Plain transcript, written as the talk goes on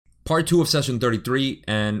part 2 of session 33,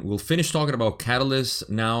 and we'll finish talking about catalysts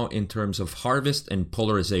now in terms of harvest and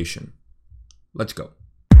polarization. Let's go.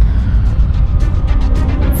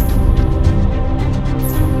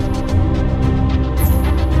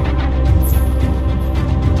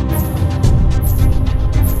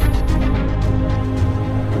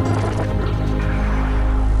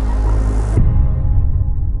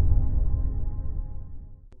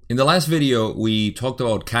 In the last video, we talked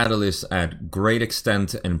about catalysts at great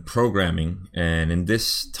extent and programming, and in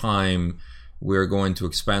this time, we're going to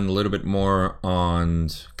expand a little bit more on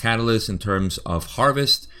catalysts in terms of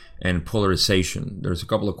harvest and polarization. There's a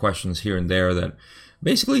couple of questions here and there that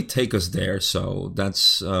basically take us there, so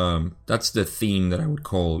that's the theme that I would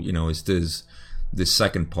call, is this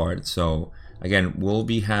second part. So again, we'll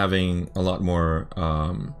be having a lot more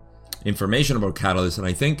information about catalysts, and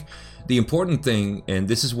I think the important thing, and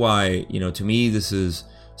this is why, to me, this is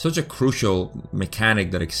such a crucial mechanic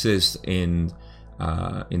that exists in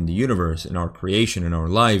the universe, in our creation, in our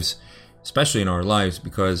lives, especially in our lives,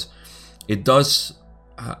 because it does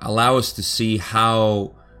allow us to see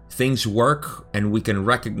how things work and we can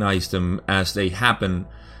recognize them as they happen.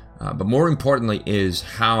 But more importantly is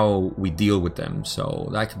how we deal with them. So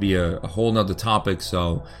that could be a whole nother topic.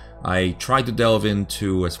 So I try to delve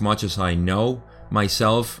into as much as I know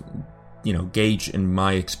myself, gauge in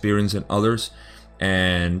my experience and others,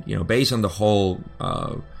 and based on the whole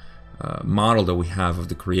model that we have of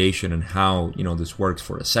the creation and how this works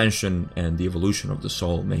for ascension and the evolution of the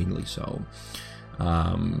soul mainly. So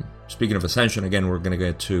speaking of ascension, again, we're going to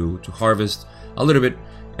get to harvest a little bit,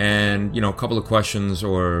 and a couple of questions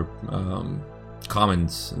or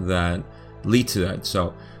comments that lead to that.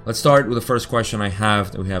 So let's start with the first question I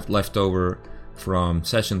have that we have left over from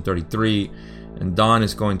session 33. And Don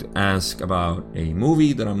is going to ask about a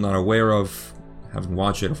movie that I'm not aware of, haven't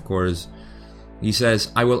watched it, of course. He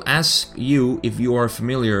says, I will ask you if you are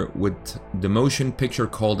familiar with the motion picture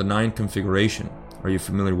called The Ninth Configuration. Are you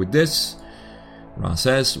familiar with this? Ra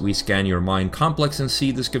says, we scan your mind complex and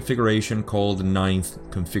see this configuration called the Ninth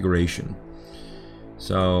Configuration.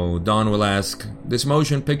 So Don will ask, this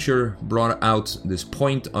motion picture brought out this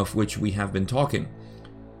point of which we have been talking.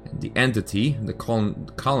 The entity, the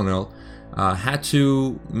colonel, had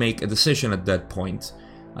to make a decision at that point.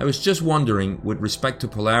 I was just wondering, with respect to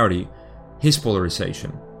polarity, his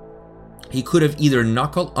polarization. He could have either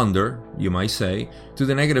knuckled under, you might say, to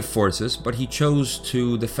the negative forces, but he chose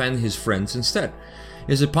to defend his friends instead.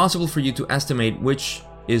 Is it possible for you to estimate which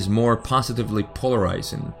is more positively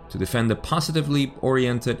polarizing, to defend the positively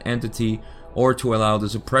oriented entity or to allow the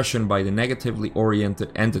suppression by the negatively oriented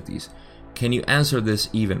entities? Can you answer this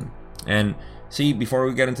even? And see, before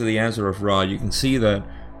we get into the answer of Ra, you can see that,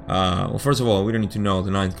 well, first of all, we don't need to know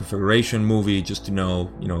the Ninth Configuration movie just to know,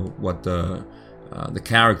 what the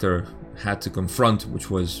character had to confront, which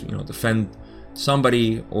was, defend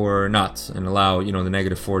somebody or not, and allow, the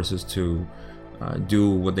negative forces to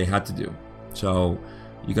do what they had to do. So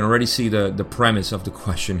you can already see the premise of the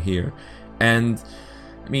question here. And,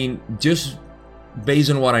 I mean, just based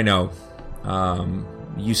on what I know,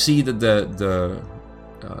 you see that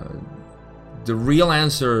the real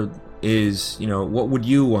answer is, what would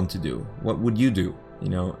you want to do? What would you do?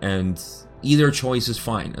 And either choice is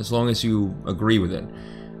fine as long as you agree with it.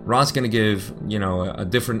 Ra's going to give, a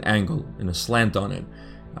different angle and a slant on it.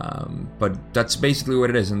 But that's basically what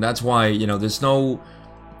it is. And that's why, there's no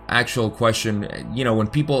actual question. When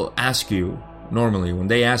people ask you, normally, when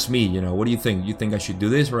they ask me, what do you think? You think I should do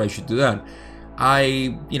this or I should do that?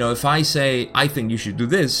 If I say, I think you should do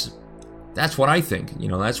this, that's what I think,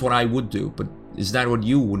 that's what I would do, but is that what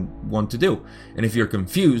you would want to do? And if you're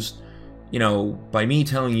confused, by me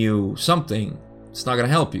telling you something, it's not going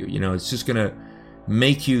to help you, it's just going to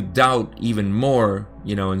make you doubt even more,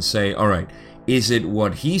 and say, all right, is it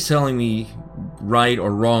what he's telling me right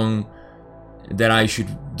or wrong that I should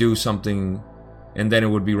do something and then it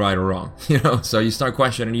would be right or wrong, so you start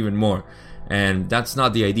questioning even more. And that's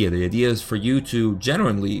not the idea. The idea is for you to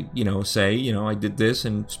genuinely, say, I did this,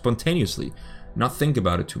 and spontaneously, not think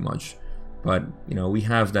about it too much. But, we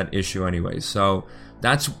have that issue anyway. So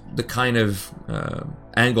that's the kind of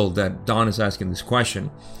angle that Don is asking this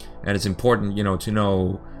question. And it's important, to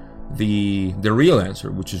know the real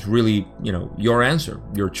answer, which is really, your answer.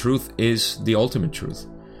 Your truth is the ultimate truth.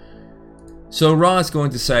 So Ra is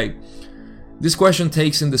going to say, this question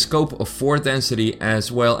takes in the scope of fourth density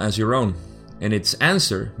as well as your own. And its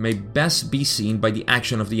answer may best be seen by the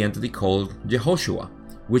action of the entity called Yehoshua,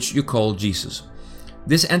 which you call Jesus.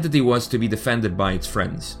 This entity was to be defended by its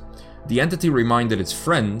friends. The entity reminded its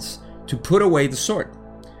friends to put away the sword.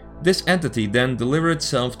 This entity then delivered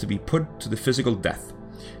itself to be put to the physical death.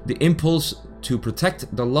 The impulse to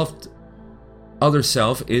protect the loved other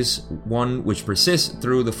self is one which persists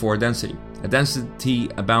through the fourth density, a density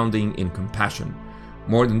abounding in compassion.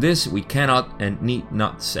 More than this, we cannot and need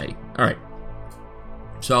not say. All right.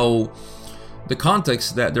 So the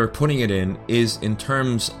context that they're putting it in is in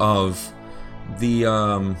terms of the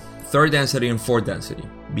third density and fourth density,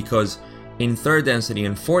 because in third density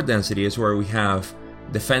and fourth density is where we have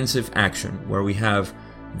defensive action, where we have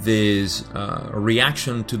this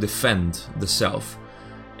reaction to defend the self,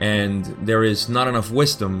 and there is not enough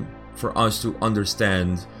wisdom for us to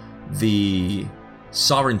understand the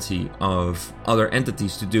sovereignty of other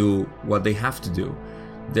entities to do what they have to do.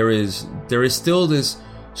 There is still this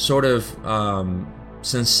sort of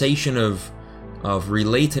sensation of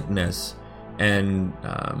relatedness and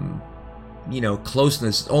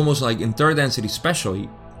closeness, almost like in third density especially.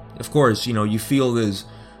 Of course, you feel this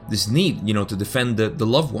need, to defend the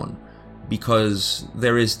loved one, because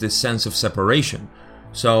there is this sense of separation.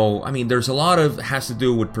 So, there's a lot of has to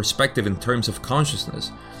do with perspective in terms of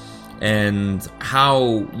consciousness and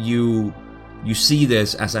how you see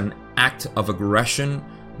this as an act of aggression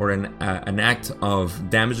or an act of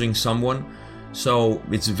damaging someone. So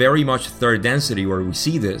it's very much third density where we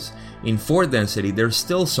see this. In fourth density, there's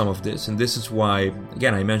still some of this, and this is why,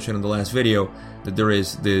 again, I mentioned in the last video that there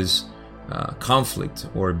is this conflict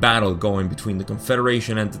or battle going between the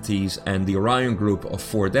Confederation entities and the Orion group of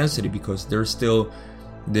fourth density, because there's still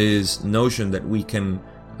this notion that we can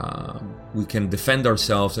defend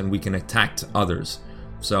ourselves and we can attack others.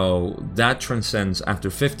 So that transcends after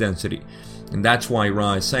fifth density, and that's why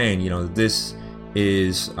Ra is saying, this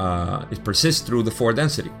is it persists through the fourth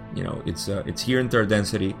density. It's here in third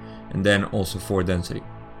density and then also fourth density.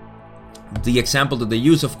 The example that they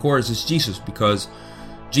use, of course, is Jesus, because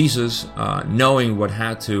Jesus, knowing what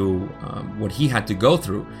he had to go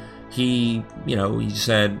through, he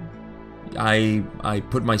said, I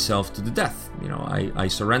put myself to the death. I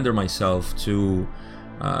surrender myself to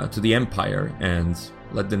the empire and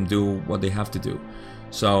let them do what they have to do.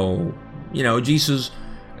 So, Jesus,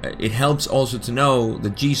 it helps also to know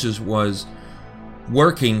that Jesus was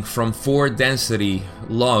working from fourth density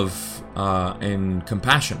love and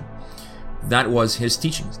compassion. That was his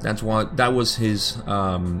teachings. That was his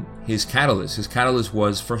catalyst. His catalyst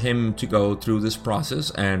was for him to go through this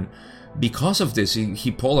process, and because of this,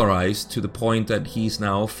 he polarized to the point that he's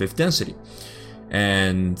now fifth density,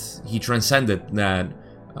 and he transcended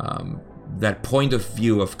that point of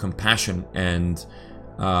view of compassion and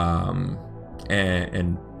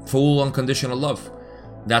full unconditional love.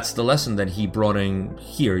 That's the lesson that he brought in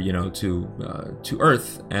here, to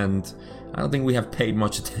Earth, and I don't think we have paid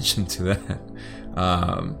much attention to that.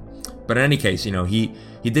 But in any case, he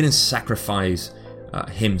didn't sacrifice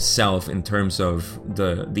himself in terms of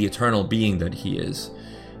the eternal being that he is.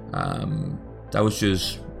 That was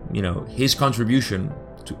just, his contribution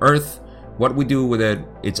to Earth. What we do with it,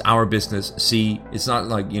 it's our business. See, it's not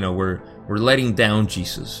like, we're letting down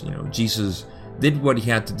Jesus. Jesus did what he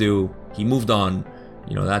had to do. He moved on.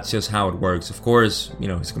 That's just how it works. Of course,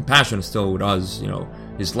 his compassion is still with us,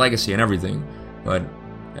 his legacy and everything. But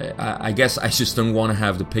I guess I just don't want to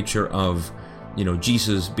have the picture of,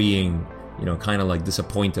 Jesus being, kind of like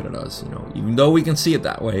disappointed at us, even though we can see it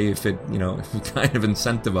that way if it kind of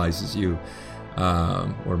incentivizes you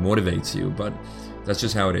or motivates you. But that's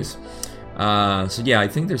just how it is. So yeah, I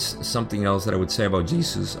think there's something else that I would say about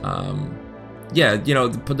Jesus. The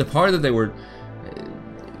part that they were,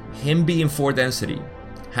 him being fourth density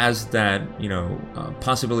has that,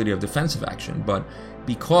 possibility of defensive action, but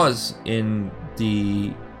because in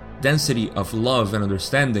the density of love and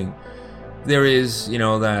understanding, there is,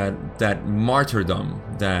 that martyrdom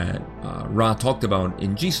that Ra talked about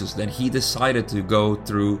in Jesus, that he decided to go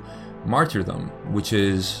through martyrdom, which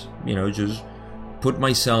is, just put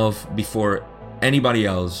myself before anybody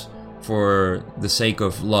else for the sake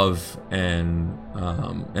of love and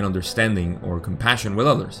understanding or compassion with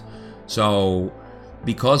others. So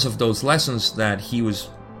because of those lessons that he was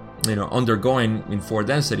undergoing in fourth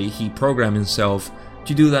density, he programmed himself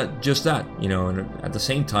to do just that, and at the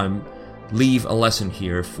same time leave a lesson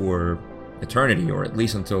here for eternity, or at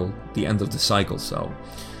least until the end of the cycle. So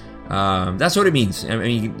that's what it means.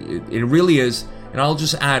 It really is. And I'll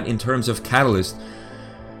just add, in terms of catalyst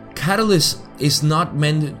is not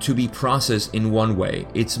meant to be processed in one way.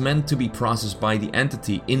 It's meant to be processed by the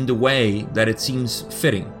entity in the way that it seems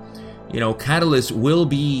fitting. Catalyst will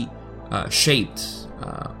be shaped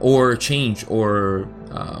or changed or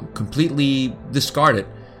completely discarded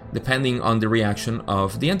depending on the reaction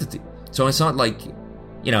of the entity. So it's not like,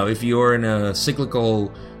 if you're in a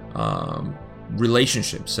cyclical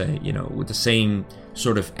relationships, say, with the same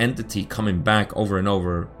sort of entity coming back over and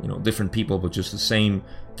over, different people, but just the same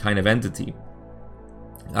kind of entity.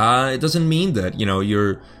 It doesn't mean that,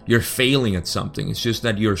 you're failing at something. It's just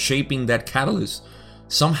that you're shaping that catalyst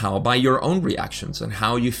somehow by your own reactions and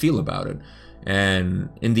how you feel about it. And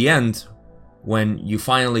in the end, when you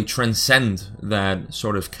finally transcend that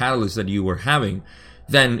sort of catalyst that you were having,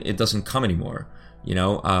 then it doesn't come anymore.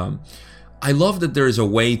 I love that there is a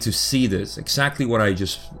way to see this, exactly what I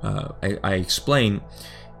just I explained,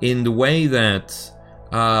 in the way that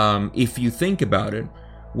if you think about it,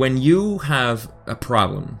 when you have a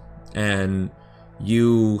problem and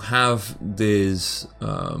you have this,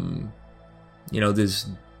 this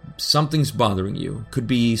something's bothering you, could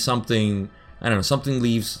be something, I don't know, something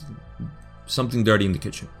leaves something dirty in the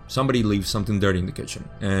kitchen. Somebody leaves something dirty in the kitchen,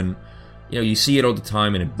 and you see it all the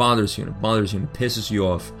time, and it bothers you, and it pisses you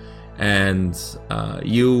off, and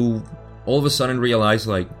you all of a sudden realize,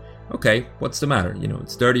 like, okay, what's the matter?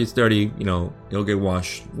 It's dirty, it'll get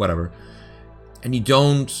washed, whatever. And you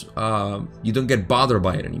don't get bothered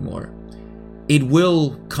by it anymore. It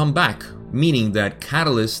will come back, meaning that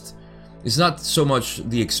catalyst is not so much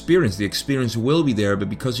the experience will be there, but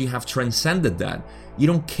because you have transcended that, you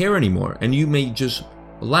don't care anymore, and you may just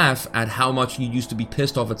laugh at how much you used to be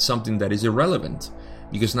pissed off at something that is irrelevant,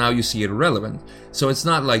 because now you see it irrelevant. So it's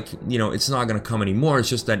not like, it's not going to come anymore. It's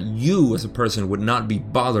just that you as a person would not be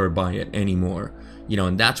bothered by it anymore,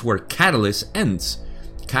 and that's where catalyst ends.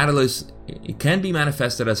 Catalyst, it can be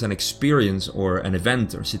manifested as an experience or an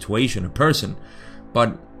event or situation, a person,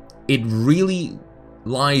 but it really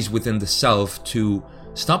lies within the self to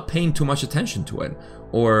stop paying too much attention to it,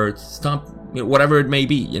 or stop, whatever it may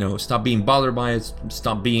be, stop being bothered by it,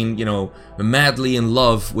 stop being, madly in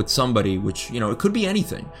love with somebody, which, it could be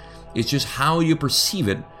anything. It's just how you perceive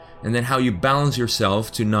it, and then how you balance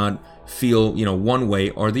yourself to not feel, one way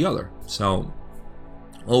or the other. So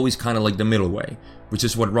always kind of like the middle way, which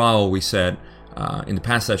is what Ra always said in the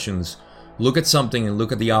past sessions. Look at something and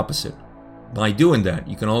look at the opposite. By doing that,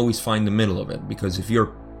 you can always find the middle of it, because if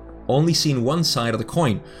you're only seeing one side of the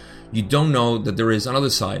coin, you don't know that there is another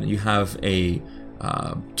side, and you have a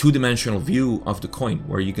two-dimensional view of the coin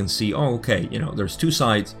where you can see, oh, okay, there's two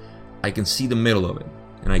sides, I can see the middle of it,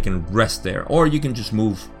 and I can rest there. Or you can just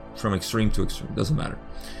move from extreme to extreme, it doesn't matter.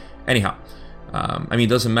 Anyhow, it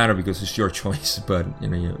doesn't matter because it's your choice, but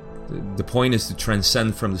the point is to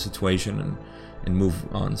transcend from the situation and move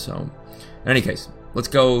on. So in any case, let's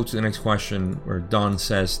go to the next question, where Don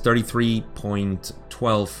says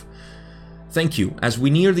 33.12. Thank you. As we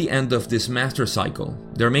near the end of this master cycle,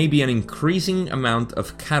 there may be an increasing amount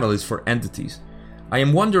of catalysts for entities. I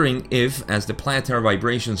am wondering if, as the planetary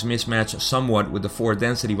vibrations mismatch somewhat with the 4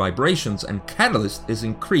 density vibrations and catalyst is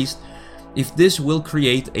increased, if this will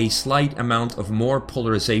create a slight amount of more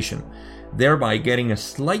polarization, thereby getting a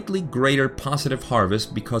slightly greater positive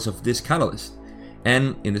harvest because of this catalyst,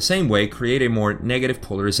 and in the same way create a more negative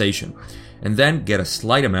polarization, and then get a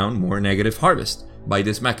slight amount more negative harvest by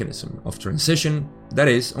this mechanism of transition that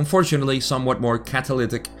is, unfortunately, somewhat more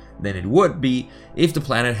catalytic than it would be if the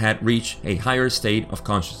planet had reached a higher state of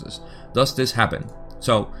consciousness. Does this happen?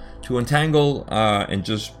 So, to untangle and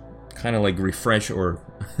just kind of like refresh or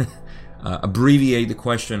abbreviate the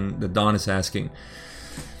question that Don is asking,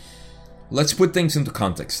 let's put things into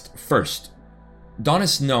context. First, Don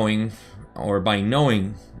is knowing, or by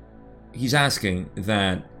knowing, he's asking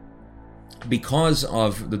that because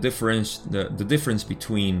of the difference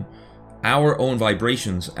between our own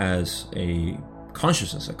vibrations as a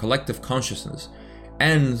consciousness, a collective consciousness,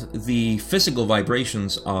 and the physical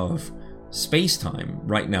vibrations of space-time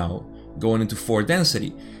right now going into 4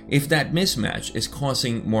 density, if that mismatch is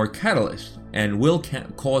causing more catalyst and will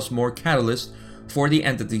cause more catalyst for the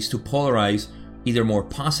entities to polarize either more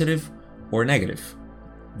positive or negative,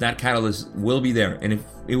 that catalyst will be there, and if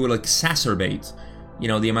it will exacerbate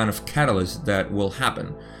the amount of catalyst that will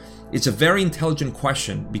happen. It's a very intelligent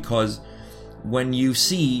question, because when you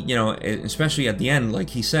see, especially at the end, like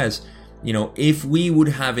he says, if we would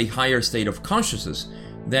have a higher state of consciousness,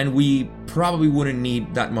 then we probably wouldn't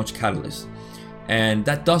need that much catalyst. And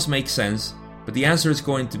that does make sense, but the answer is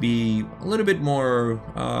going to be a little bit more,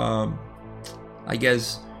 I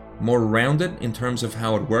guess, more rounded in terms of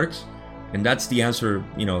how it works. And that's the answer,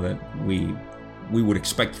 that we would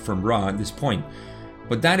expect from Ra at this point.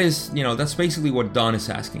 But that is, that's basically what Don is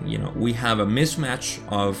asking. We have a mismatch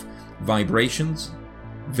of vibrations,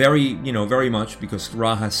 very much, because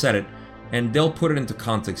Ra has said it, and they'll put it into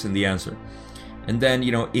context in the answer. And then,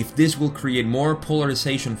 if this will create more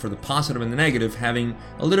polarization for the positive and the negative, having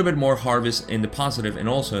a little bit more harvest in the positive and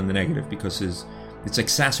also in the negative, because it's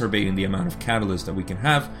exacerbating the amount of catalyst that we can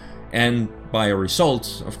have, and by a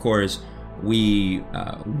result, of course, we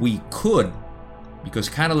could, because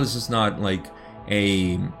catalyst is not like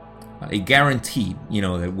a guarantee,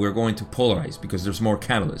 that we're going to polarize because there's more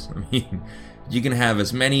catalyst. I mean, you can have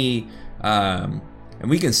as many, and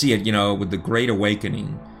we can see it, with the Great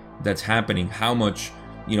Awakening that's happening, how much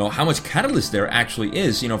catalyst there actually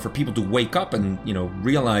is, for people to wake up and,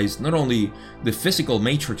 realize not only the physical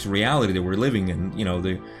matrix reality that we're living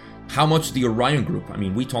in, how much the Orion Group, I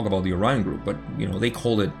mean, we talk about the Orion Group, but, they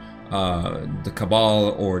call it the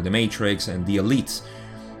Cabal or the Matrix and the elites,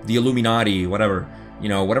 the Illuminati, whatever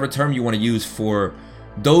term you want to use for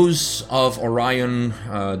those of Orion,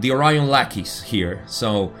 the Orion lackeys here.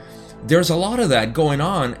 So there's a lot of that going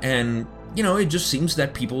on, and it just seems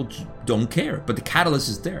that people don't care, but the catalyst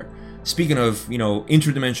is there. Speaking of,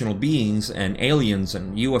 interdimensional beings and aliens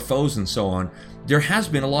and UFOs and so on, there has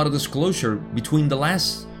been a lot of disclosure between the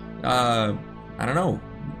last, I don't know,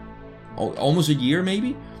 almost a year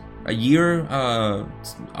maybe? A year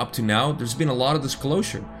up to now, there's been a lot of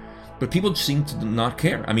disclosure, but people seem to not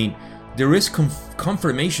care. I mean, there is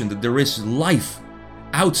confirmation that there is life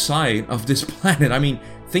outside of this planet. I mean,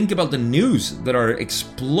 think about the news that are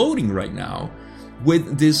exploding right now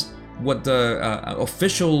with this, what the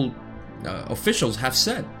officials have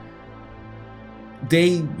said.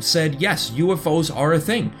 They said, yes, UFOs are a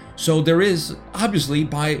thing. So there is, obviously,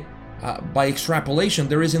 by extrapolation,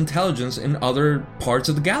 there is intelligence in other parts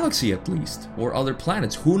of the galaxy at least, or other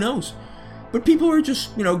planets. Who knows? But people are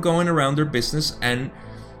just, going around their business. And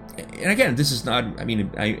again, this is not, I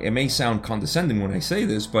mean, it may sound condescending when I say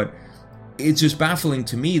this, but it's just baffling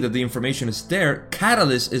to me that the information is there.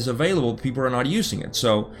 Catalyst is available, people are not using it.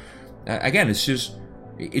 So again,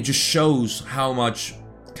 it just shows how much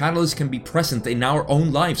catalyst can be present in our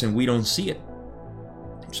own lives and we don't see it.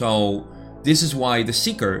 So this is why the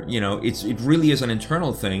seeker, it really is an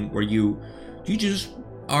internal thing where you just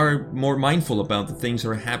are more mindful about the things that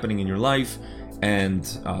are happening in your life,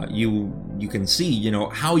 and you can see,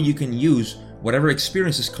 how you can use whatever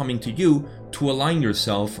experience is coming to you to align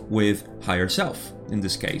yourself with higher self, in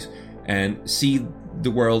this case, and see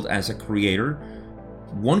the world as a creator,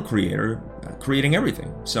 one creator, creating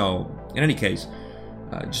everything. So, in any case,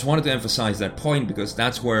 I just wanted to emphasize that point, because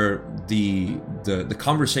that's where the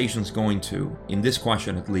conversation's going to, in this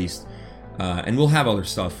question at least, and we'll have other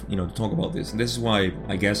stuff, to talk about this. And this is why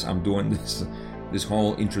I guess I'm doing this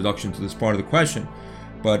whole introduction to this part of the question.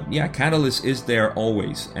 But yeah, catalyst is there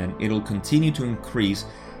always, and it'll continue to increase.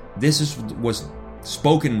 This was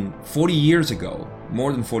spoken 40 years ago,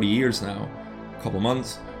 more than 40 years now, a couple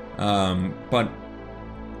months. But,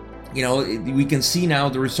 we can see now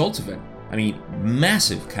the results of it. I mean,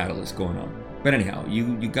 massive catalyst going on. But anyhow,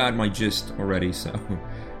 you got my gist already, so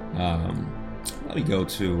let me go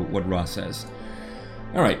to what Ross says.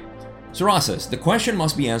 All right, so Ross says, the question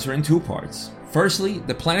must be answered in two parts. Firstly,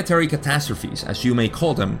 the planetary catastrophes, as you may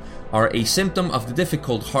call them, are a symptom of the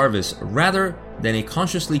difficult harvest rather than a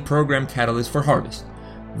consciously programmed catalyst for harvest.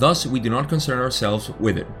 Thus, we do not concern ourselves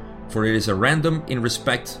with it, for it is a random in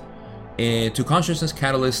respect to consciousness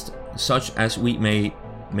catalyst such as we may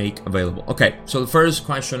make available. Okay, so the first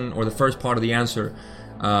question, or the first part of the answer,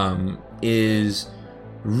 is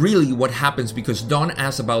really what happens, because Don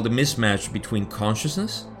asked about the mismatch between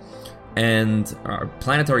consciousness and our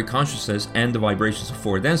planetary consciousness and the vibrations of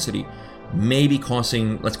forward density may be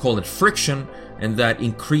causing, let's call it friction, and that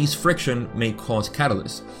increased friction may cause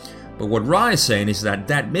catalyst. But what Ra is saying is that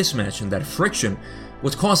mismatch and that friction,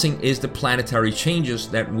 what's causing is the planetary changes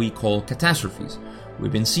that we call catastrophes.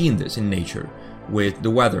 We've been seeing this in nature with the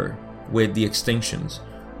weather, with the extinctions,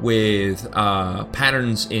 with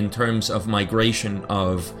patterns in terms of migration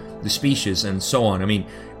of the species and so on. I mean,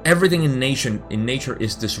 everything in nature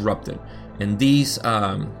is disrupted. And these,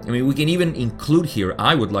 we can even include here,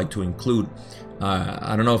 I would like to include,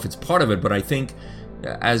 I don't know if it's part of it, but I think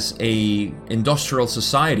as a industrial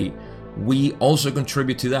society, we also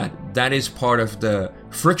contribute to that. That is part of the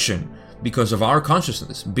friction because of our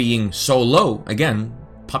consciousness being so low. Again,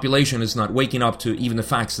 population is not waking up to even the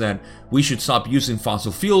facts that we should stop using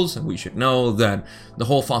fossil fuels, and we should know that the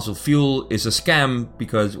whole fossil fuel is a scam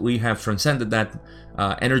because we have transcended that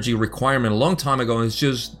energy requirement a long time ago, and it's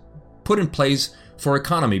just put in place for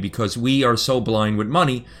economy because we are so blind with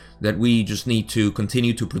money that we just need to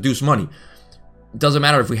continue to produce money. It doesn't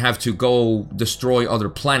matter if we have to go destroy other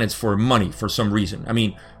planets for money for some reason. I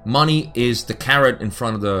mean, money is the carrot in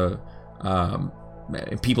front of the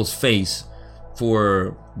in people's face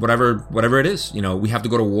for whatever it is. You know, we have to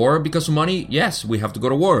go to war because of money. Yes, we have to go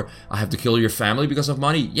to war. I have to kill your family because of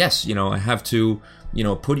money. Yes, you know, I have to, you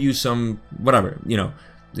know, put you some whatever. You know,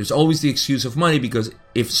 there's always the excuse of money, because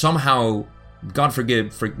if somehow, God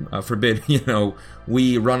forbid, you know,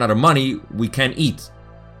 we run out of money, we can't eat.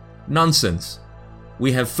 Nonsense.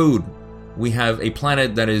 We have food. We have a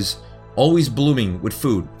planet that is always blooming with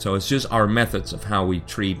food. So it's just our methods of how we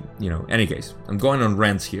treat, you know. Any case, I'm going on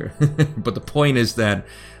rants here, but the point is that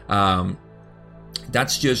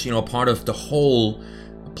that's just, you know, part of the whole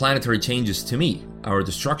planetary changes to me, our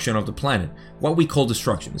destruction of the planet. What we call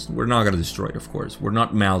destruction. We're not going to destroy it, of course. We're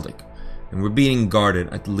not Maldek, and we're being guarded.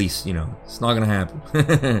 At least, you know, it's not going to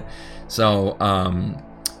happen. So,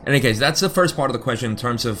 in any case, that's the first part of the question in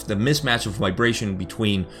terms of the mismatch of vibration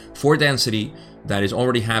between four density that is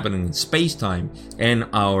already happening in space-time and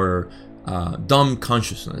our dumb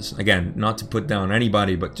consciousness. Again, not to put down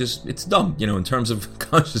anybody, but just, it's dumb. You know, in terms of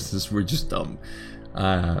consciousness, we're just dumb.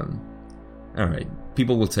 All right,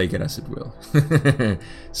 people will take it as it will.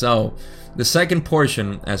 So, the second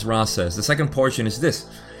portion, as Ross says, the second portion is this.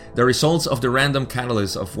 The results of the random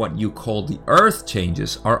catalyst of what you call the Earth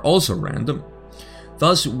changes are also random.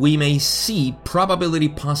 Thus, we may see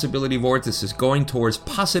probability-possibility vortices going towards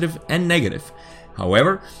positive and negative.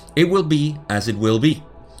 However, it will be as it will be.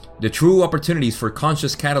 The true opportunities for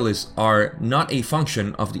conscious catalysts are not a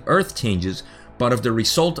function of the Earth changes, but of the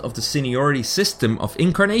result of the seniority system of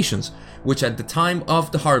incarnations, which at the time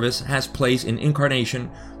of the harvest has placed in incarnation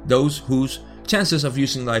those whose chances of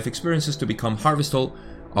using life experiences to become harvestable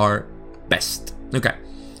are best. Okay,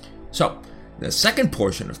 so the second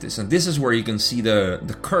portion of this, and this is where you can see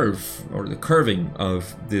the curve or the curving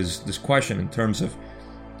of this question in terms of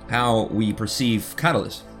how we perceive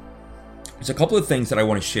catalysts. There's a couple of things that I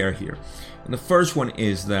want to share here. And the first one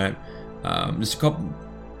is that there's a couple.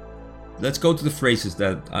 Let's go to the phrases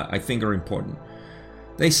that I think are important.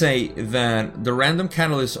 They say that the random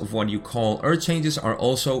catalysts of what you call Earth changes are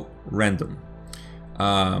also random.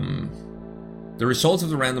 The results of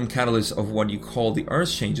the random catalysts of what you call the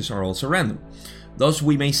Earth changes are also random. Thus,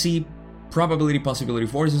 we may see probability, possibility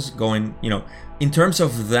forces going, you know, in terms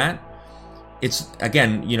of that. It's,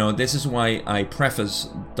 again, you know, this is why I preface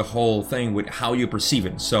the whole thing with how you perceive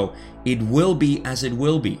it. So it will be as it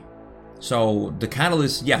will be. So the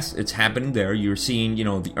catalyst, yes, it's happening there. You're seeing, you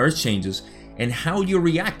know, the Earth changes, and how you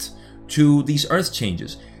react to these Earth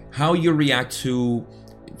changes, how you react to,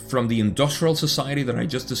 from the industrial society that I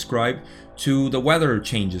just described, to the weather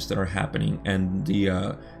changes that are happening, and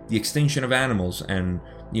the extinction of animals, and,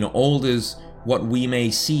 you know, all this, what we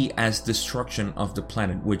may see as destruction of the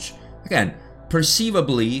planet, which, again,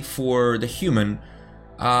 perceivably for the human,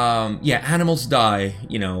 animals die.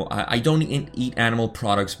 You know, I don't eat animal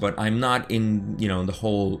products, but I'm not in, you know, the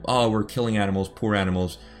whole, oh, we're killing animals, poor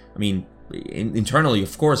animals. I mean, internally,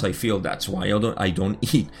 of course, I feel that's why I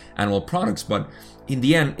don't eat animal products. But in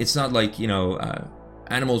the end, it's not like, you know,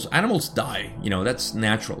 animals die. You know, that's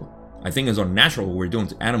natural. I think it's unnatural what we're doing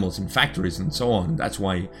to animals in factories and so on. That's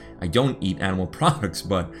why I don't eat animal products.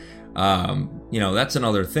 But you know, that's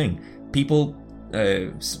another thing. People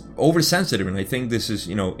oversensitive, and I think this is,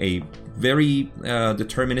 you know, a very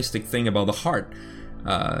deterministic thing about the heart.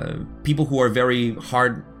 People who are very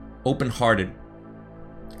open-hearted,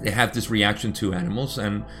 they have this reaction to animals,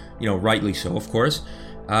 and, you know, rightly so, of course.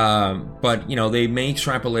 But, you know, they may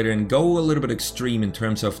extrapolate it and go a little bit extreme in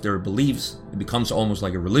terms of their beliefs. It becomes almost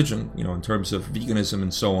like a religion, you know, in terms of veganism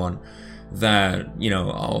and so on. That, you know,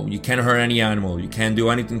 oh, you can't hurt any animal, you can't do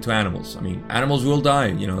anything to animals. I mean, animals will die,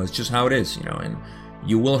 you know, it's just how it is, you know, and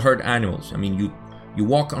you will hurt animals. I mean, you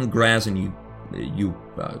walk on grass and you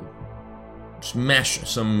smash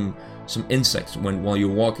some insects while you're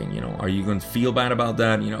walking, you know. Are you going to feel bad about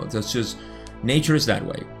that? You know, that's just, nature is that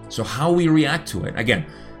way. So how we react to it, again,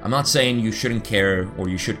 I'm not saying you shouldn't care or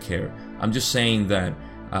you should care. I'm just saying that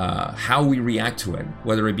how we react to it,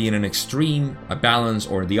 whether it be in an extreme, a balance,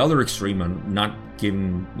 or the other extreme, and not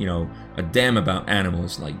giving, you know, a damn about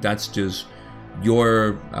animals, like, that's just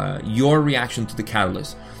your reaction to the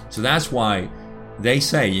catalyst. So that's why they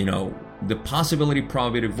say, you know, the possibility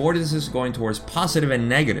probability vortices going towards positive and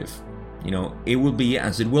negative, you know, it will be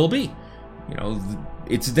as it will be. You know,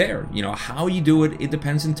 it's there. You know, how you do it, it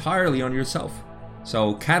depends entirely on yourself.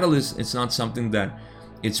 So catalyst, it's not something that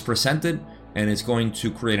it's presented and it's going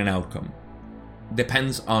to create an outcome.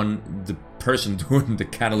 Depends on the person doing the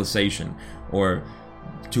catalyzation, or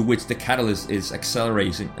to which the catalyst is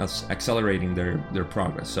accelerating their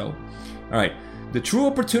progress. So, all right, the true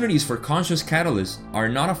opportunities for conscious catalysts are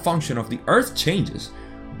not a function of the Earth changes,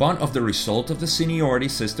 but of the result of the seniority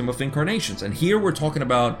system of incarnations. And here we're talking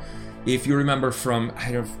about, if you remember from,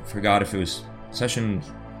 forgot if it was session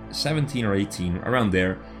 17 or 18, around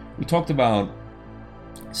there, we talked about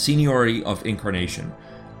seniority of incarnation.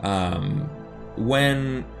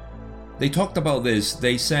 When they talked about this,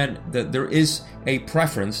 they said that there is a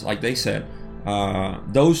preference, like they said,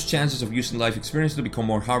 those chances of using life experience to become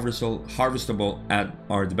more harvestable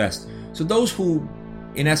are the best. So those who,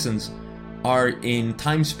 in essence, are in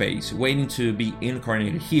time space, waiting to be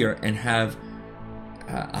incarnated here and have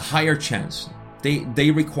a higher chance,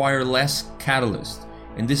 they require less catalyst.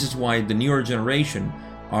 And this is why the newer generation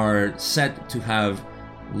are set to have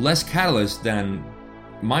less catalyst than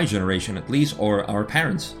my generation, at least, or our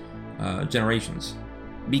parents' generations,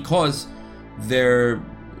 because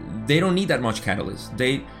they don't need that much catalyst.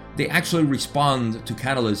 They actually respond to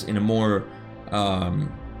catalyst in a more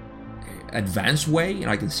advanced way, and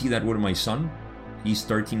I can see that with my son. He's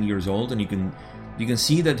 13 years old, and you can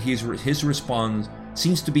see that his response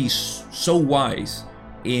seems to be so wise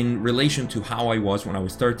in relation to how I was when I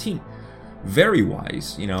was 13. Very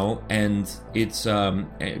wise, and it's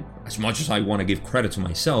as much as I want to give credit to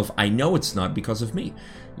myself, I know it's not because of me.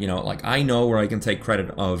 Like, I know where I can take credit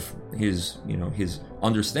of his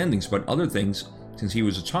understandings, but other things, since he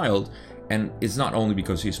was a child, and it's not only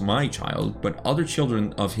because he's my child, but other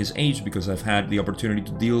children of his age, because I've had the opportunity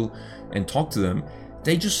to deal and talk to them,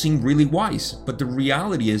 they just seem really wise. But the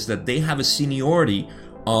reality is that they have a seniority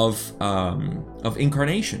of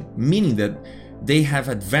incarnation, meaning that they have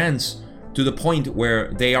advanced to the point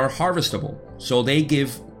where they are harvestable. So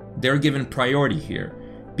they're given priority here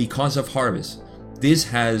because of harvest. This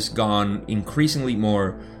has gone increasingly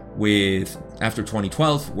more with after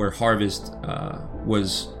 2012, where harvest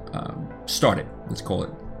was started, let's call it.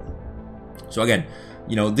 So again,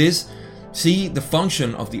 the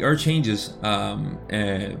function of the earth changes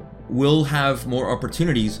will have more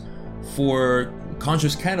opportunities for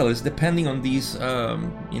conscious catalysts depending on these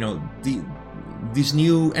these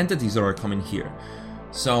new entities that are coming here.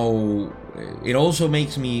 So it also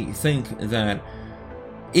makes me think that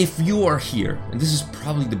if you are here, and this is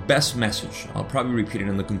probably the best message, I'll probably repeat it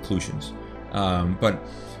in the conclusions, but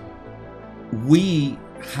we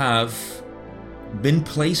have been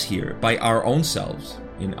placed here by our own selves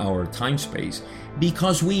in our time space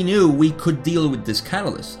because we knew we could deal with this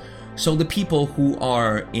catalyst. So the people who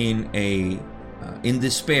are in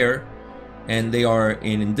despair, and they are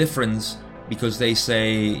in indifference because they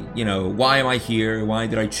say, why am I here? Why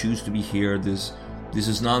did I choose to be here? This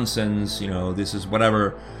is nonsense. This is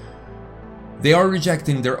whatever. They are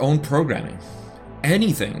rejecting their own programming.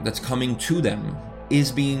 Anything that's coming to them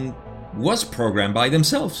was programmed by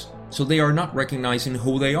themselves. So they are not recognizing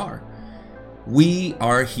who they are. We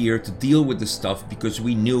are here to deal with this stuff because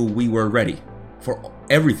we knew we were ready for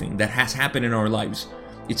everything that has happened in our lives.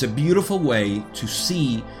 It's a beautiful way to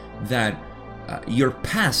see that your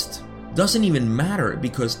past doesn't even matter,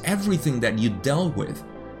 because everything that you dealt with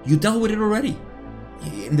it already.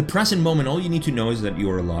 In the present moment, all you need to know is that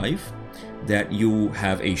you're alive, that you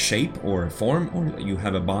have a shape or a form, or that you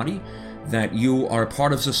have a body, that you are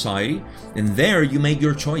part of society, and there you make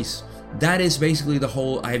your choice. That is basically the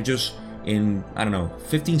whole. I have just, in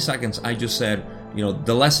 15 seconds, I just said,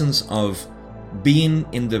 the lessons of being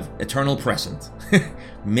in the eternal present.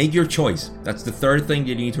 Make your choice. That's the third thing that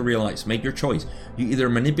you need to realize. Make your choice. You either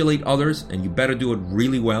manipulate others, and you better do it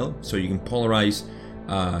really well, so you can polarize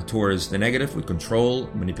towards the negative with control,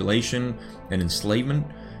 manipulation, and enslavement,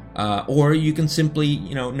 or you can simply,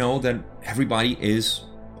 know that everybody is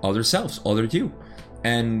other selves, other you,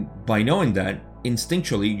 and by knowing that,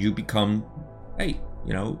 instinctually you become,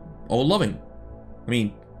 all loving.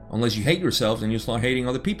 Unless you hate yourself, then you start hating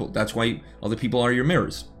other people. That's why other people are your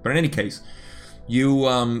mirrors. But in any case,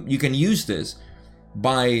 you can use this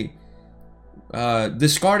by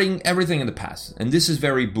discarding everything in the past. And this is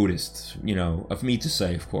very Buddhist, of me to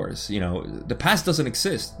say, of course. The past doesn't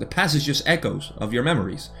exist. The past is just echoes of your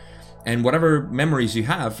memories. And whatever memories you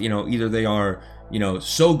have, either they are,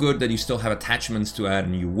 so good that you still have attachments to that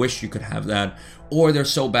and you wish you could have that, or they're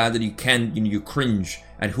so bad that you can't, you cringe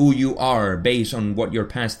at who you are based on what your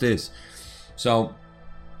past is. So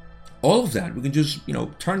all of that, we can just,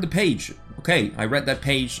 turn the page. Okay, I read that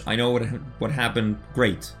page. I know what happened.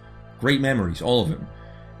 Great memories, all of them.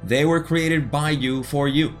 They were created by you, for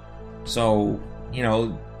you. So,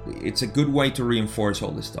 it's a good way to reinforce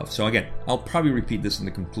all this stuff. So again, I'll probably repeat this in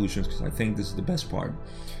the conclusions because I think this is the best part.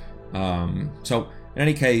 So in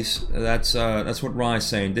any case, that's what Ra is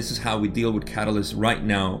saying. This is how we deal with catalysts right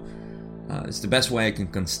now. It's the best way I can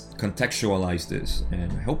contextualize this,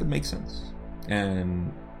 and I hope it makes sense.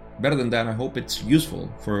 And better than that, I hope it's useful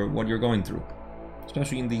for what you're going through,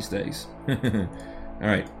 especially in these days. All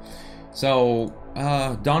right. So,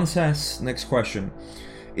 Don says, next question.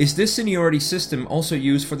 Is this seniority system also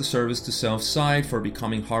used for the service to self side for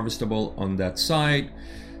becoming harvestable on that side?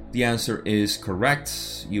 The answer is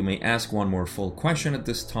correct. You may ask one more full question at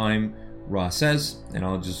this time, Ra says, and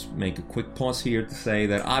I'll just make a quick pause here to say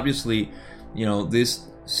that obviously, this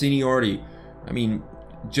seniority,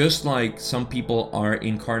 just like some people are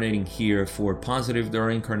incarnating here for positive, they're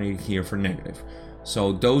incarnating here for negative.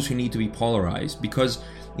 So those who need to be polarized, because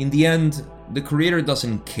in the end, the creator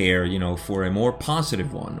doesn't care, for a more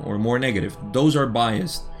positive one or more negative. Those are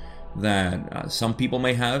biased that some people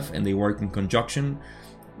may have, and they work in conjunction.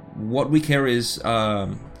 What we care is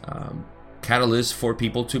catalysts for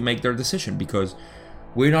people to make their decision, because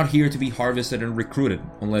we're not here to be harvested and recruited,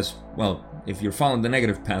 unless, if you're following the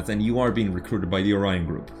negative path, then you are being recruited by the Orion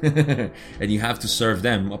group. And you have to serve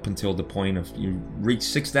them up until the point of you reach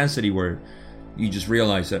 6th density, where you just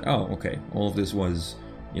realize that, oh, okay, all of this was,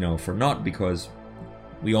 for naught, because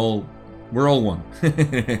we're all one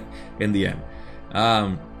in the end.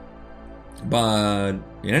 But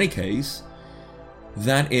in any case,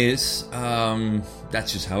 that's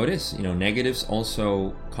just how it is. Negatives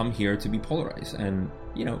also come here to be polarized, and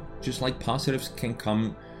just like positives can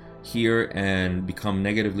come here and become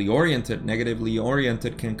negatively oriented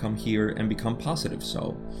can come here and become positive.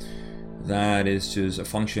 So that is just a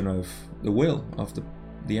function of the will of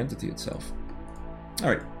the entity itself. All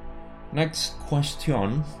right, next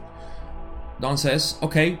question. Don says,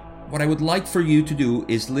 okay, what I would like for you to do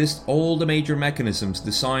is list all the major mechanisms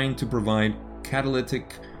designed to provide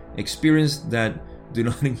catalytic experience that do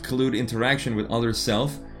not include interaction with other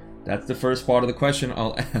self. That's the first part of the question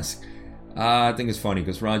I'll ask. I think it's funny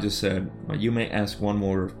because Roger said, you may ask one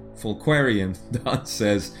more full query, and Don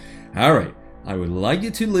says, all right, I would like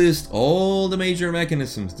you to list all the major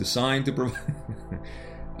mechanisms designed to provide...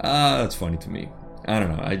 that's funny to me. I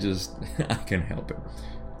don't know, I can't help it.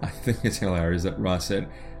 I think it's hilarious that Ross said,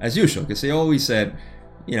 as usual, because they always said,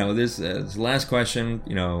 this last question,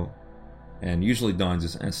 and usually Don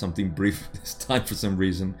just asks something brief this time for some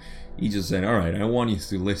reason. He just said, all right, I want you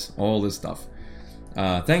to list all this stuff.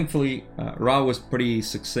 Thankfully, Ra was pretty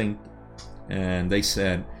succinct, and they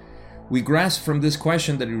said, we grasp from this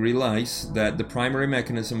question that we realize that the primary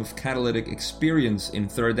mechanism of catalytic experience in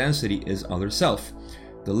 3rd density is other self.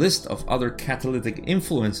 The list of other catalytic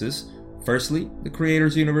influences, firstly, the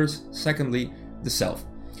creator's universe, secondly, the self.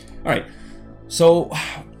 All right, so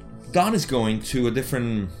Don is going to a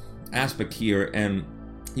different aspect here, and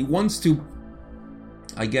he wants to,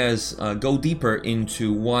 I guess, go deeper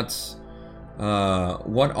into what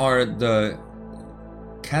are the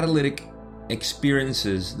catalytic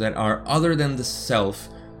experiences that are other than the self,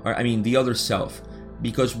 or the other self,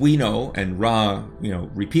 because we know, and Ra,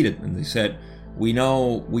 repeated, and they said, we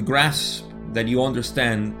grasp that you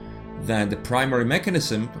understand that the primary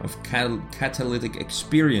mechanism of catalytic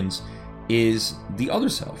experience is the other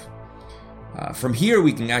self. From here,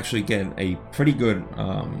 we can actually get a pretty good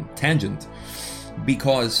tangent,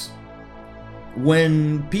 because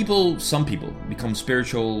when some people become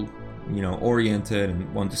spiritual, oriented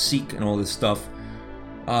and want to seek and all this stuff,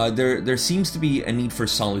 there seems to be a need for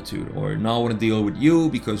solitude, or not want to deal with you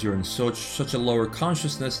because you're in such a lower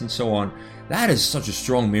consciousness and so on. That is such a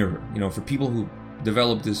strong mirror, for people who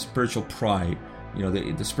develop this spiritual pride,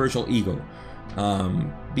 the spiritual ego,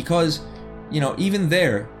 because even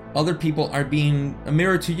there, other people are being a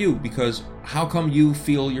mirror to you, because how come you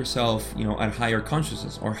feel yourself, at higher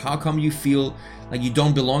consciousness, or how come you feel like you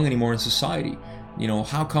don't belong anymore in society?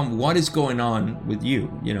 How come, what is going on with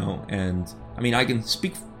you, and I can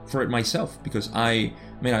speak for it myself, because I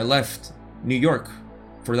left New York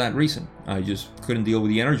for that reason. I just couldn't deal with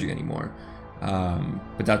the energy anymore.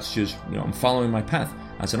 But that's just, I'm following my path.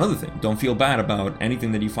 That's another thing. Don't feel bad about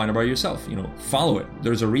anything that you find about yourself. Follow it.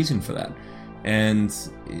 There's a reason for that. And,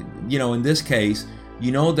 in this case,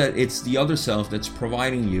 that it's the other self that's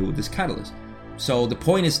providing you with this catalyst. So the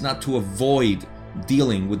point is not to avoid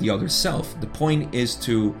dealing with the other self. The point is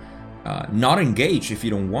to not engage if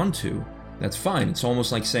you don't want to. That's fine. It's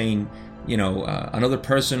almost like saying, another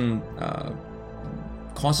person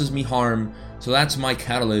causes me harm, so that's my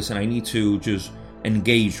catalyst, and I need to just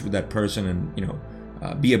engage with that person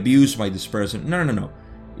and, be abused by this person. No.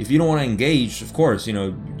 If you don't want to engage, of course, you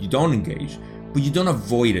don't engage, but you don't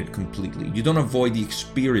avoid it completely. You don't avoid the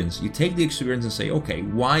experience. You take the experience and say, okay,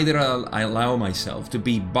 why did I allow myself to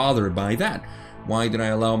be bothered by that? Why did I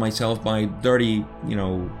allow myself by dirty,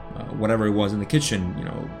 whatever it was in the kitchen,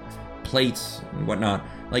 plates and whatnot?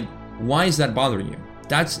 Like, why is that bothering you?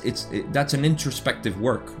 That's an introspective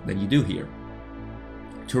work that you do here,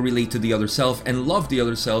 to relate to the other self and love the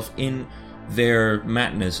other self in their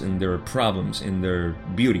madness, in their problems, in their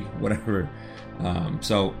beauty, whatever.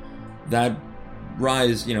 So that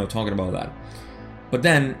Rise, talking about that. But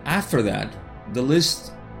then after that, the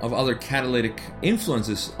list of other catalytic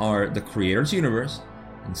influences are the creator's universe,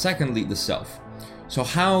 and secondly, the self. So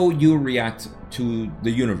how you react to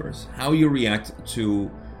the universe, how you react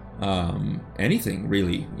to anything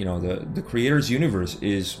really. The creator's universe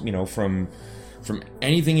is, from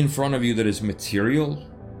anything in front of you that is material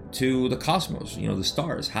to the cosmos, the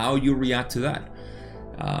stars, how you react to that.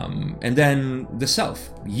 And then the self,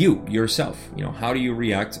 yourself, how do you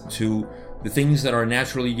react to the things that are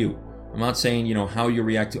naturally you? I'm not saying, how you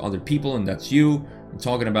react to other people, and that's you. I'm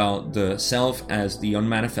talking about the self as the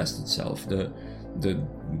unmanifested self, the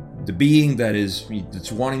being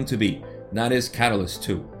that's wanting to be. That is Catalyst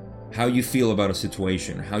 2. How you feel about a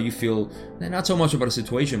situation, how you feel, not so much about a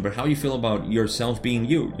situation, but how you feel about yourself being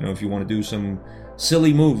you. If you want to do some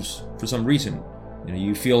silly moves for some reason,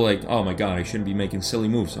 you feel like, oh my God, I shouldn't be making silly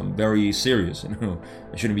moves. I'm very serious.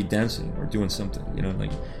 I shouldn't be dancing or doing something.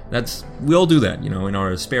 We all do that. In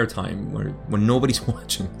our spare time when nobody's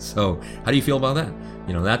watching. So how do you feel about that?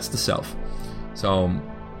 That's the self. So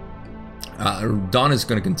Don is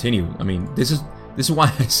going to continue. I mean, this is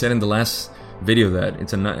why I said in the last video that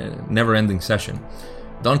it's a never-ending session.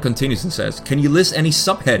 Don continues and says, can you list any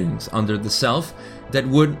subheadings under the self that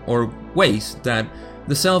would, or ways that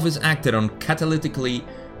the self is acted on catalytically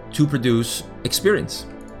to produce experience?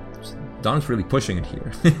 Don's really pushing it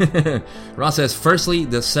here. Ross says, firstly,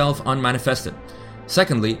 the self unmanifested.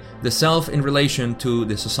 Secondly, the self in relation to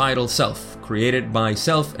the societal self, created by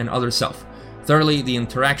self and other self. Thirdly, the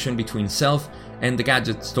interaction between self and the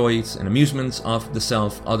gadgets, toys, and amusements of the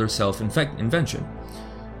self-other self-invention.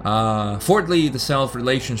 Fourthly, the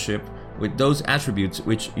self-relationship with those attributes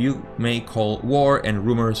which you may call war and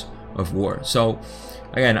rumors of war. So,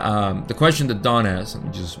 again, the question that Don asked, let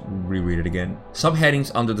me just reread it again.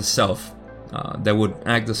 Subheadings under the self that would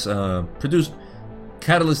act as produce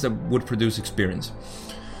catalyst that would produce experience.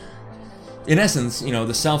 In essence,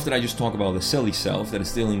 the self that I just talked about, the silly self that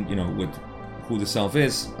is dealing, with who the self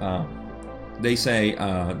is, they say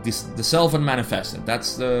the self unmanifested.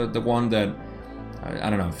 That's the one that, I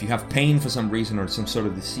don't know, if you have pain for some reason or some sort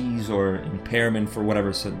of disease or impairment for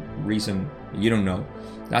whatever reason, you don't know.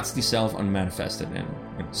 That's the self unmanifested, and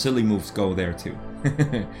silly moves go there too.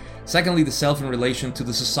 Secondly, the self in relation to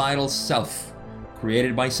the societal self,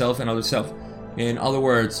 created by self and other self. In other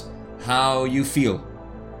words, how you feel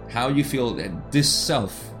that this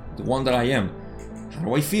self, the one that I am, how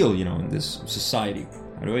do I feel, in this society?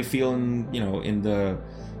 How do I feel in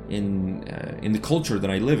the culture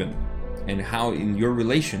that I live in, and how in your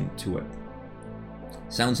relation to it?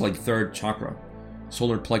 Sounds like third chakra,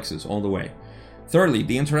 solar plexus all the way. Thirdly,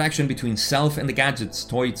 the interaction between self and the gadgets,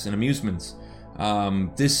 toys, and amusements.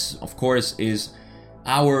 This, of course, is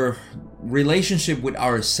our relationship with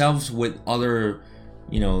ourselves, with other,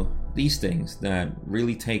 these things that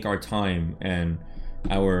really take our time and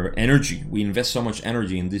our energy. We invest so much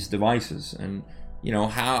energy in these devices, and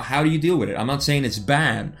how do you deal with it? I'm not saying it's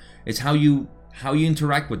bad. It's how you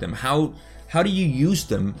interact with them. How do you use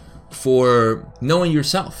them for knowing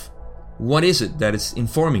yourself? What is it that is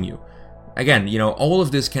informing you? Again, all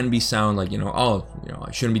of this can be sound like,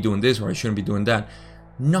 I shouldn't be doing this or I shouldn't be doing that.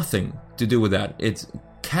 Nothing to do with that. It's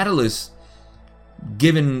catalyst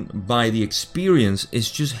given by the experience. Is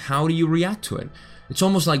just how do you react to it? It's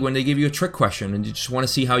almost like when they give you a trick question and you just want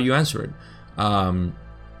to see how you answer it.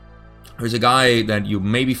 There's a guy that you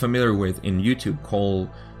may be familiar with in YouTube called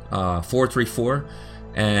 434,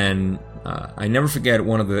 and I never forget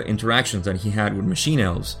one of the interactions that he had with machine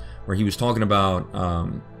elves, where he was talking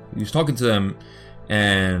about he was talking to them,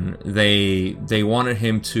 and they wanted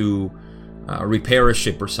him to repair a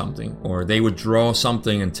ship or something, or they would draw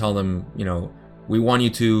something and tell them, we want you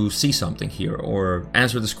to see something here or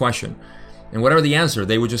answer this question. And whatever the answer,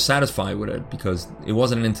 they were just satisfied with it because it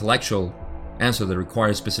wasn't an intellectual answer that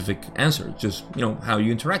requires a specific answer. It's just, how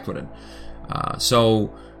you interact with it.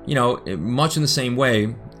 So, much in the same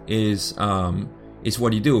way is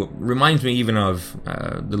what you do. It reminds me even of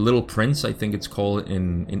The Little Prince, I think it's called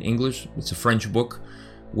in English. It's a French book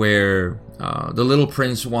where the little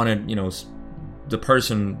prince wanted, the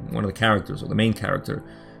person, one of the characters or the main character,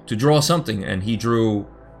 to draw something, and he drew,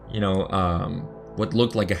 what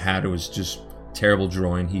looked like a hat. It was just terrible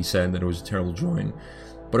drawing. He said that it was a terrible drawing,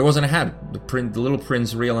 but it wasn't a hat. The little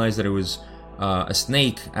prince realized that it was a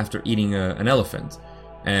snake after eating an elephant,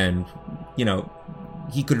 and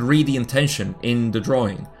he could read the intention in the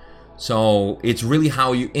drawing. So it's really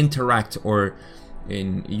how you interact, or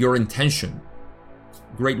in your intention.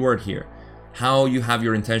 Great word here. how you have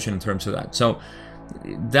your intention in terms of that. So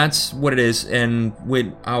that's what it is. And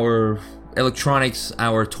with our electronics,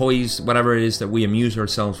 our toys, whatever it is that we amuse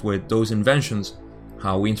ourselves with, those inventions,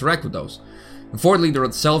 how we interact with those. And fourthly,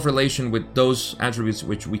 the self-relation with those attributes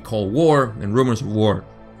which we call war and rumors of war.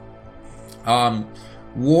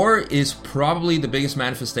 War is probably the biggest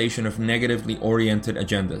manifestation of negatively oriented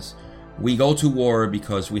agendas. We go to war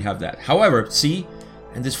because we have that. However, see,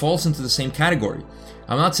 and this falls into the same category.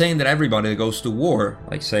 I'm not saying that everybody that goes to war,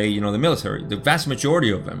 like say, the military, the vast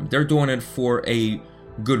majority of them, they're doing it for a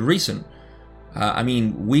good reason.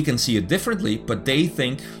 We can see it differently, but they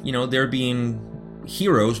think, they're being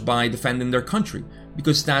heroes by defending their country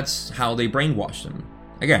because that's how they brainwash them.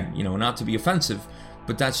 Again, not to be offensive,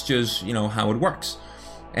 but that's just, how it works.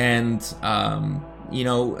 And,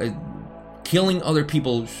 killing other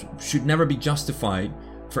people should never be justified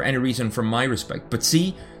for any reason from my respect. But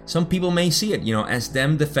see, some people may see it, as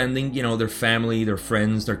them defending, their family, their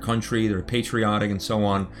friends, their country, they're patriotic and so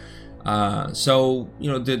on. How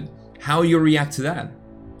you react to that.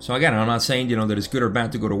 So again, I'm not saying, that it's good or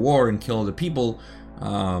bad to go to war and kill other people.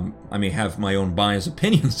 I may have my own biased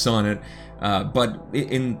opinions on it, but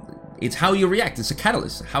it's how you react. It's a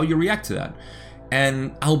catalyst, how you react to that.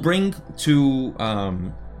 And I'll bring to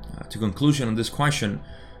conclusion on this question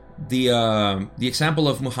the example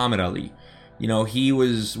of Muhammad Ali. He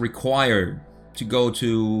was required to go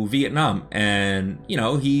to Vietnam, and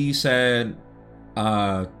he said,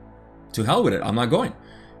 "To hell with it, I'm not going."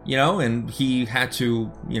 And he had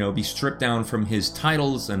to, be stripped down from his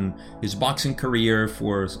titles and his boxing career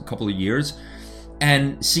for a couple of years.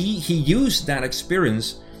 And see, he used that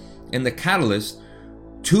experience and the catalyst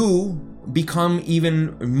to become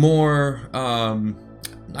even more,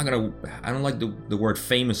 I don't like the word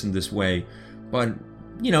famous in this way, but,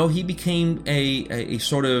 he became a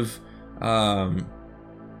sort of,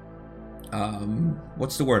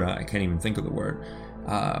 what's the word? I can't even think of the word.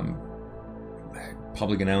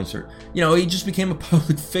 Public announcer. He just became a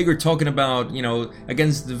public figure talking about,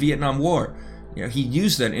 against the Vietnam War. He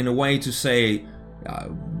used that in a way to say,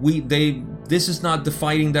 this is not the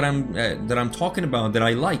fighting that I'm talking about, that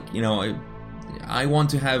I like. I want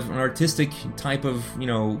to have an artistic type of,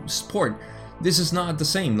 sport. This is not the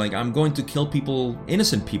same. Like, I'm going to kill people,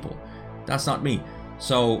 innocent people. That's not me.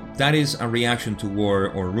 So that is a reaction to war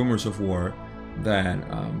or rumors of war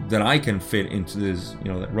that I can fit into this,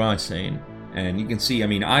 that Ra is saying. And you can see,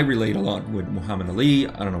 I relate a lot with Muhammad Ali.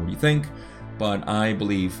 I don't know what you think, but I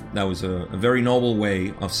believe that was a very noble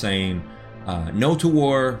way of saying no to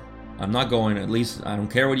war. I'm not going. At least I don't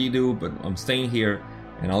care what you do, but I'm staying here,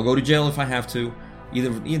 and I'll go to jail if I have to. He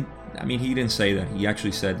didn't say that. He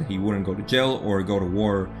actually said that he wouldn't go to jail or go to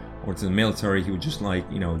war or to the military. He would just like,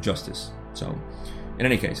 justice. So, in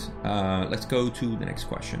any case, let's go to the next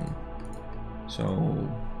question.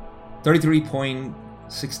 So,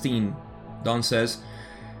 33.16. Don says,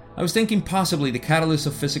 I was thinking possibly the catalyst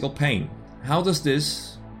of physical pain. How does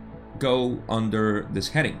this go under this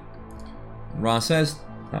heading? Ra says,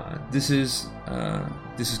 this is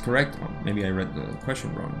correct. Or maybe I read the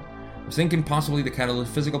question wrong. I was thinking possibly the catalyst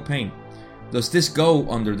of physical pain. Does this go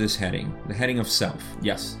under this heading? The heading of self?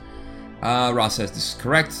 Yes. Ra says this is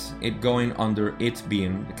correct. It going under it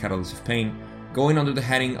being the catalyst of pain. Going under the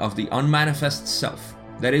heading of the unmanifest self.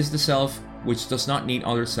 That is the self which does not need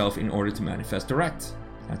other self in order to manifest direct.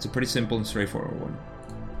 That's a pretty simple and straightforward one.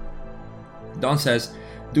 Don says,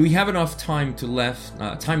 do we have enough time left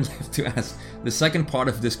to ask the second part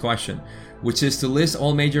of this question, which is to list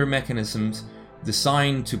all major mechanisms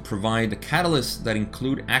designed to provide the catalysts that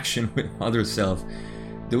include action with other self?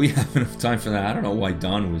 Do we have enough time for that? I don't know why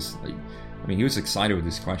Don was he was excited with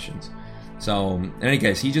these questions. So, in any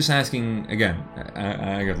case, he's just asking, again,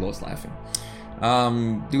 I got lost laughing.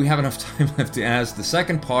 Do we have enough time left to ask the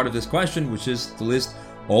second part of this question, which is to list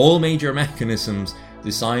all major mechanisms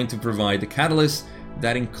designed to provide the catalysts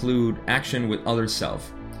that include action with other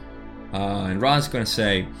self? And Ra is going to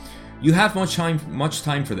say, you have much time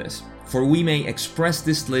for this, for we may express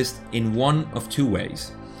this list in one of two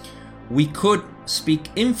ways. We could speak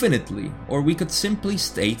infinitely, or we could simply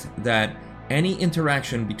state that any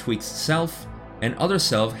interaction betwixt self and other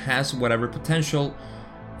self has whatever potential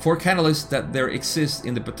for catalysts that there exists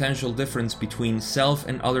in the potential difference between self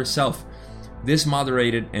and other self, this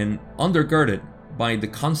moderated and undergirded by the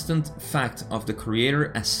constant fact of the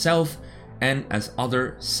creator as self and as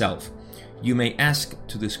other self. You may ask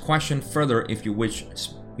to this question further if you wish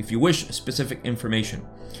specific information.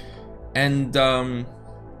 And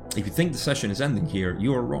if you think the session is ending here,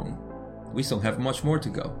 you are wrong. We still have much more to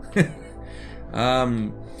go.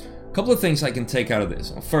 A couple of things I can take out of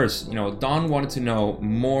this. First, Don wanted to know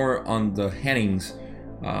more on the headings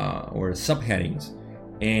or subheadings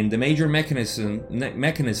and the major mechanisms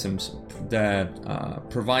that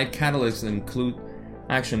provide catalysts that include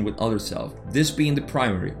action with other self. This being the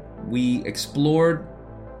primary. We explored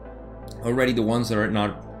already the ones that are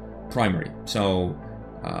not primary. So,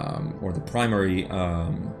 or the primary,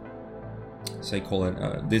 say call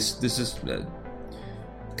it, this is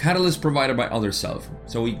catalyst provided by other self.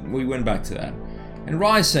 So we went back to that. And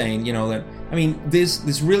Ra is saying, that,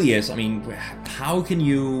 this really is, how can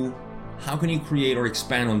you create or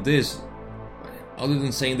expand on this other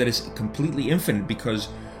than saying that it's completely infinite, because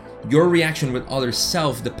your reaction with other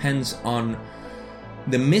self depends on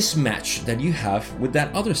the mismatch that you have with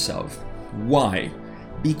that other self. Why?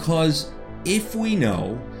 Because if we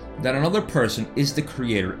know that another person is the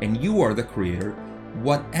creator and you are the creator,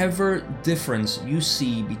 whatever difference you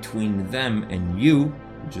see between them and you,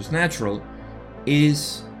 which is natural,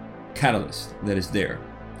 is catalyst that is there.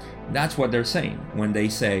 That's what they're saying when they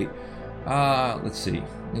say, let's see,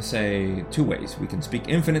 they say two ways. We can speak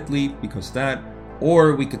infinitely because that,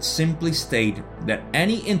 or we could simply state that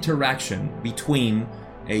any interaction between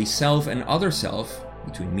a self and other self,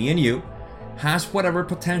 between me and you, has whatever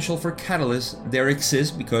potential for catalyst there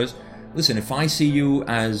exists. Because, listen, if I see you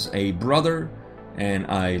as a brother and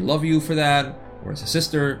I love you for that, or as a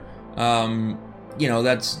sister,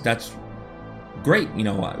 that's great.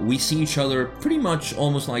 We see each other pretty much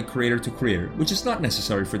almost like creator to creator, which is not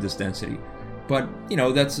necessary for this density. But,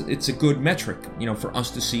 it's a good metric, for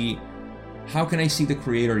us to see, how can I see the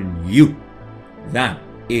creator in you? That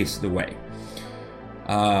is the way.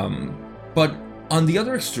 But on the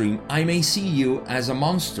other extreme, I may see you as a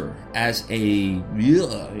monster, as a,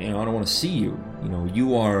 I don't want to see you.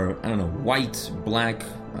 You are, white, black,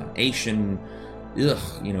 Asian,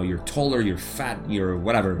 you're taller, you're fat, you're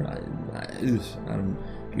whatever.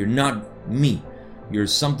 You're not me. You're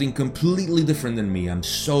something completely different than me. I'm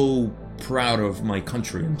so proud of my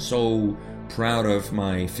country. I'm so proud of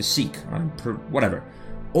my physique. Whatever.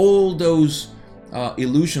 All those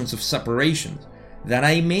illusions of separation that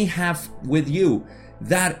I may have with you,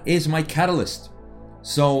 that is my catalyst.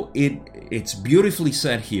 So it's beautifully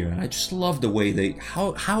said here, and I just love the way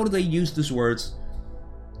how do they use these words?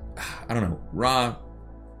 I don't know. Ra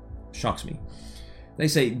shocks me. They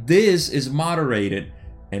say this is moderated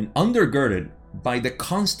and undergirded by the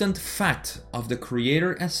constant fact of the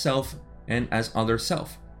creator as self and as other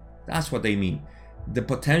self. That's what they mean. The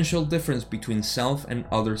potential difference between self and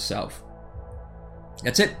other self.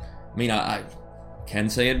 That's it. I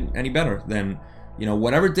can't say it any better than,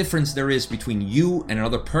 whatever difference there is between you and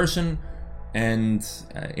another person, and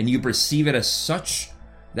you perceive it as such,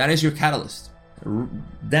 that is your catalyst.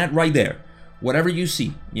 That right there. Whatever you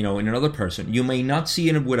see, in another person, you may not see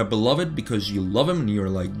it with a beloved because you love him and you're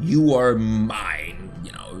like, you are mine,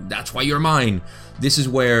 that's why you're mine. This is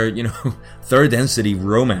where, third density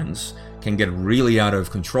romance can get really out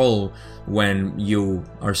of control when you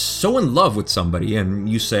are so in love with somebody and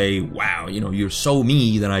you say, wow, you're so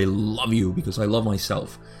me that I love you because I love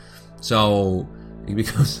myself. So it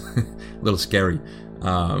becomes a little scary.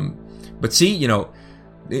 But see,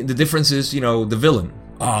 the difference is, the villain.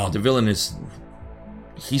 Oh, the villain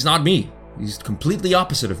he's not me. He's completely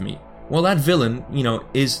opposite of me. Well, that villain,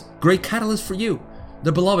 is great catalyst for you.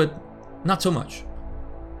 The beloved, not so much.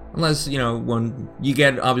 Unless, when you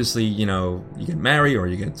get, obviously, you get married or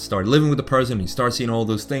you start living with the person, you start seeing all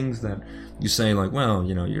those things that you say like, well,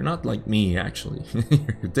 you're not like me, actually.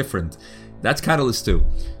 You're different. That's catalyst too.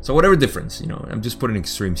 So whatever difference, I'm just putting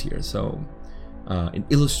extremes here. So it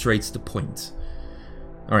illustrates the point.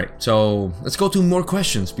 All right, so let's go to more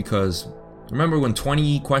questions, because remember when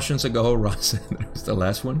 20 questions ago, Ross said that was the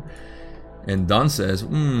last one? And Don says,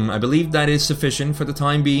 I believe that is sufficient for the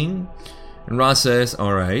time being. And Ross says,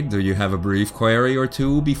 all right, do you have a brief query or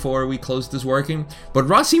two before we close this working? But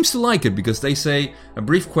Ross seems to like it because they say a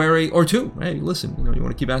brief query or two. Hey, listen, you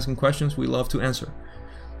want to keep asking questions? We love to answer.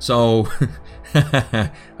 So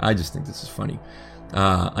I just think this is funny.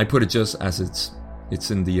 I put it just as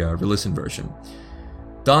it's in the re-listen version.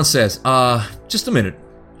 Don says, just a minute.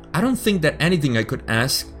 I don't think that anything I could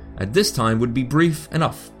ask at this time would be brief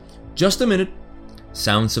enough. Just a minute.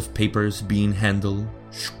 Sounds of papers being handled.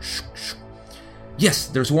 Yes,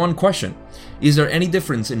 there's one question. Is there any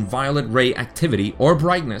difference in violet ray activity or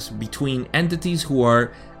brightness between entities who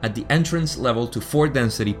are at the entrance level to 4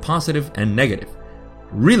 density, positive and negative?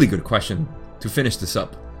 Really good question to finish this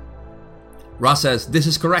up. Ross says, this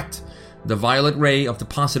is correct. The violet ray of the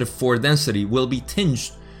positive 4 density will be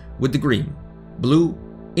tinged with the green, blue,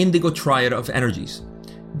 indigo triad of energies.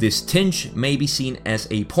 This tinge may be seen as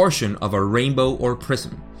a portion of a rainbow or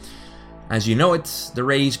prism. As you know it, the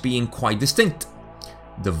rays being quite distinct.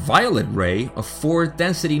 The violet ray of 4th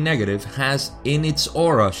density negative has in its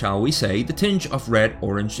aura, shall we say, the tinge of red,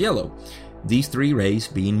 orange, yellow. These 3 rays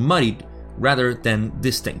being muddied rather than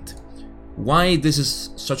distinct. Why this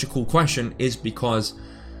is such a cool question is because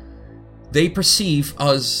they perceive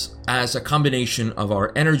us as a combination of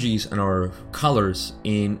our energies and our colors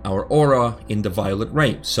in our aura in the violet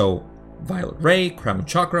ray. So violet ray, crown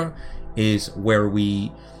chakra, is where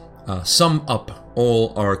we sum up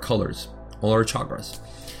all our colors, all our chakras.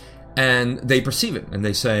 And they perceive it, and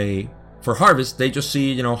they say, for harvest, they just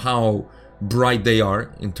see, how bright they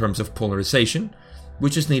are in terms of polarization,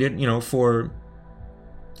 which is needed, for,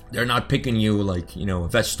 they're not picking you like, a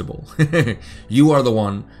vegetable. You are the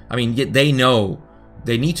one, yet they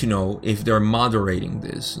need to know if they're moderating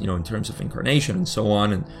this, in terms of incarnation and so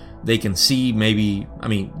on, and they can see maybe,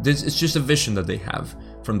 this it's just a vision that they have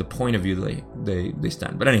from the point of view they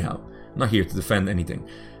stand. But anyhow, I'm not here to defend anything.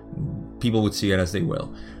 People would see it as they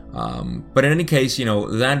will. But in any case,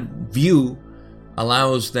 that view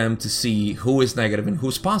allows them to see who is negative and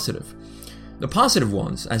who's positive. The positive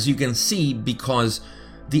ones, as you can see, because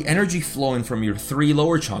the energy flowing from your 3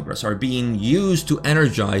 lower chakras are being used to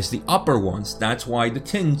energize the upper ones. That's why the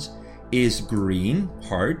tinge is green,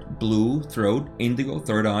 heart, blue, throat, indigo,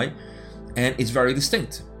 third eye, and it's very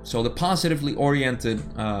distinct. So the positively oriented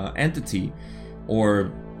entity,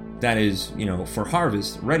 or that is, for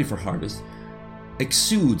harvest, ready for harvest,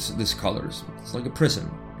 exudes these colors. It's like a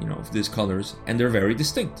prism, of these colors, and they're very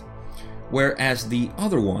distinct. Whereas the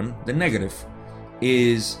other one, the negative,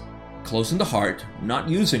 is close in the heart, not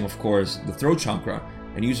using, of course, the throat chakra,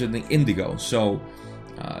 and using the indigo. So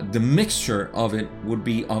the mixture of it would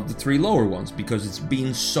be of the 3 lower ones, because it's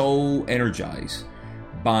being so energized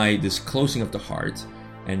by this closing of the heart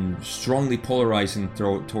and strongly polarizing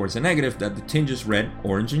towards the negative that the tinge is red,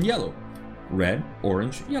 orange, and yellow. Red,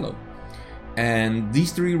 orange, yellow. And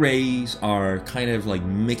these 3 rays are kind of like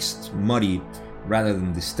mixed, muddy, rather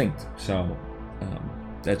than distinct. So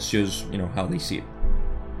that's just, how they see it.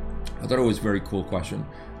 I thought it was a very cool question.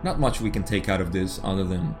 Not much we can take out of this other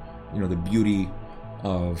than, the beauty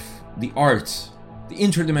of the art, the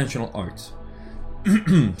interdimensional art.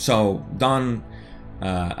 So, Don,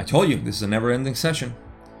 I told you, this is a never-ending session.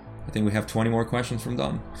 I think we have 20 more questions from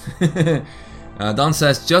Don. Don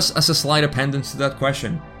says, just as a slight appendix to that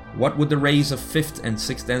question, what would the rays of 5th and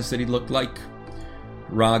 6th density look like?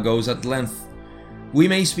 Ra goes at length. We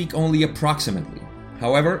may speak only approximately.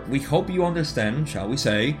 However, we hope you understand, shall we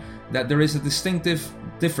say, that there is a distinctive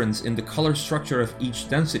difference in the color structure of each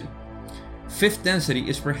density. 5th density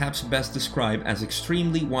is perhaps best described as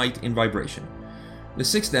extremely white in vibration. The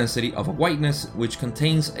 6th density of a whiteness which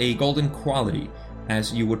contains a golden quality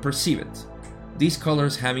as you would perceive it. These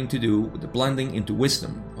colors having to do with the blending into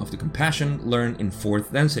wisdom of the compassion learned in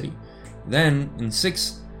 4th density. Then, in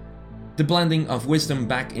 6th, the blending of wisdom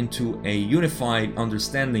back into a unified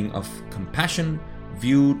understanding of compassion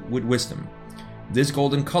viewed with wisdom. This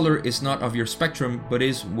golden color is not of your spectrum, but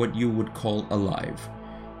is what you would call alive.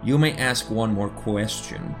 You may ask one more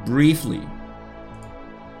question, briefly.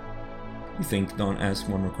 You think Don ask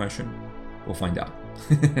one more question? We'll find out.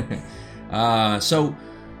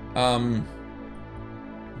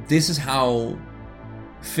 This is how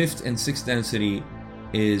 5th and 6th density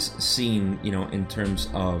is seen, in terms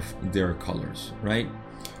of their colors, right?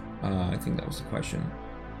 I think that was the question.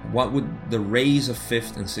 What would the rays of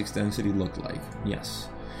 5th and 6th density look like? Yes.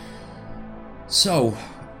 So,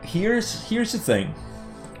 here's the thing.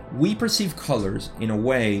 We perceive colors in a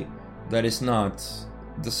way that is not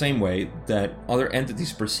the same way that other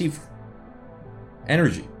entities perceive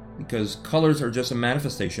energy, because colors are just a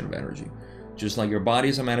manifestation of energy. Just like your body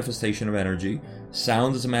is a manifestation of energy,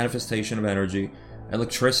 sound is a manifestation of energy,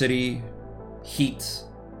 electricity, heat,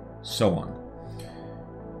 so on.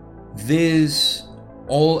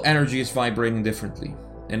 All energy is vibrating differently,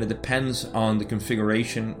 and it depends on the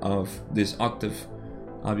configuration of this octave.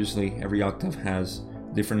 Obviously, every octave has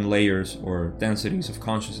different layers or densities of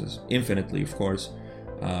consciousness, infinitely, of course.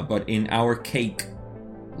 But in our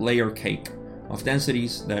layer cake of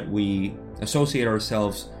densities that we associate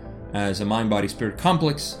ourselves as a mind-body-spirit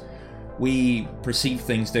complex, we perceive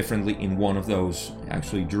things differently in one of those. I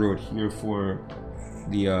actually drew it here for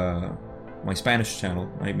the my Spanish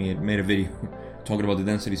channel. I made a video talking about the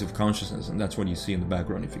densities of consciousness, and that's what you see in the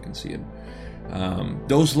background if you can see it.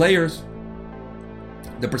 Those layers,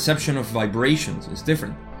 the perception of vibrations is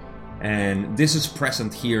different, and this is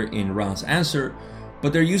present here in Ra's answer,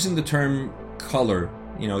 but they're using the term color,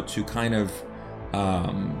 to kind of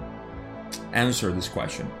answer this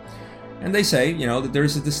question. And they say, that there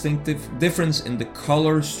is a distinctive difference in the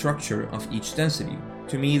color structure of each density.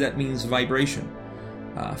 To me, that means vibration.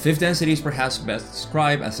 Fifth density is perhaps best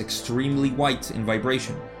described as extremely white in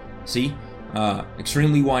vibration. See,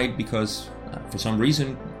 extremely white because for some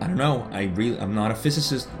reason, I don't know, I'm not a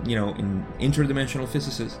physicist, in interdimensional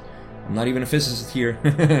physicist. I'm not even a physicist here.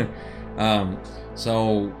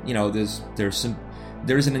 So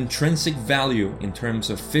there's an intrinsic value in terms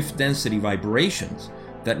of fifth density vibrations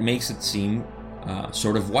that makes it seem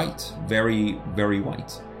sort of white, very, very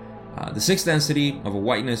white. The sixth density of a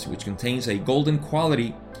whiteness which contains a golden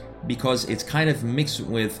quality because it's kind of mixed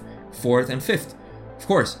with fourth and fifth. Of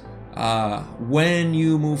course, when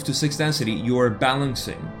you move to sixth density, you are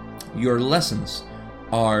balancing. Your lessons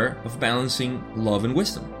are of balancing love and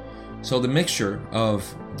wisdom. So the mixture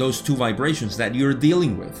of those two vibrations that you're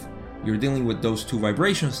dealing with those two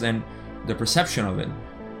vibrations, then the perception of it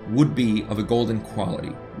would be of a golden quality.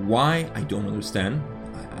 Why? I don't understand.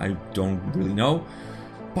 I don't really know.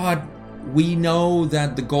 But we know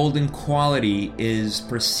that the golden quality is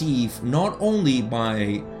perceived not only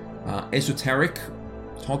by esoteric,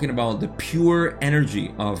 talking about the pure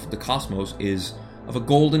energy of the cosmos is of a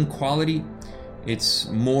golden quality. It's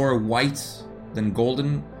more white than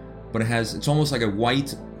golden, but it's almost like a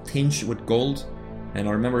white tinge with gold. And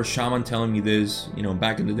I remember a shaman telling me this,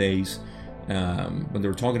 back in the days when they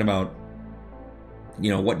were talking about,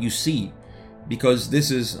 what you see, because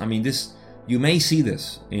this you may see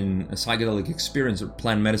this in a psychedelic experience or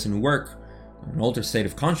plant medicine work, an altered state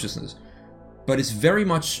of consciousness, but it's very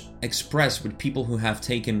much expressed with people who have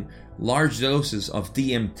taken large doses of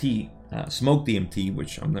DMT, smoke DMT,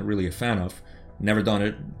 which I'm not really a fan of. Never done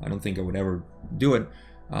it. I don't think I would ever do it.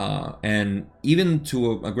 And even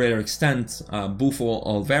to a greater extent, Bufo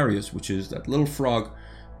alvarius, which is that little frog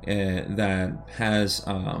that has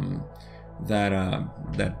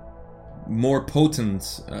that more potent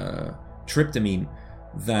tryptamine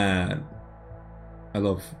that I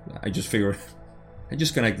love. I just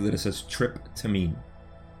connected it. It says tryptamine.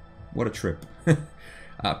 What a trip.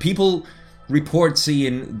 People report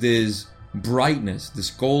seeing this brightness, this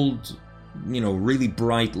gold, really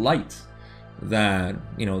bright light that,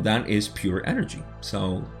 that is pure energy.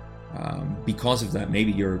 So because of that,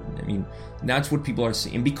 maybe that's what people are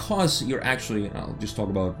seeing. Because you're actually, I'll just talk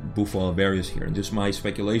about Bufo alvarius here and just my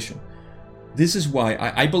speculation. This is why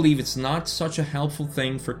I believe it's not such a helpful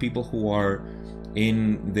thing for people who are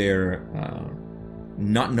in their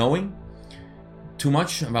not knowing too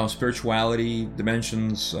much about spirituality,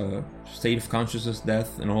 dimensions, state of consciousness,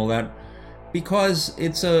 death, and all that, because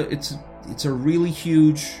it's a really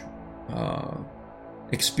huge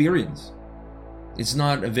experience. It's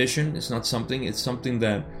not a vision. It's not something. It's something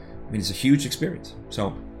that it's a huge experience.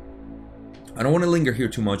 So I don't want to linger here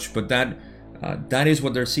too much, but that is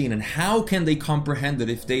what they're seeing. And how can they comprehend it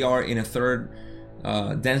if they are in a third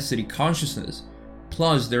density consciousness?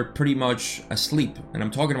 Plus, they're pretty much asleep. And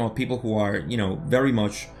I'm talking about people who are, very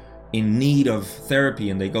much in need of therapy,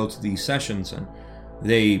 and they go to these sessions and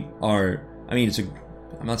they are,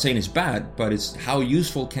 I'm not saying it's bad, but it's how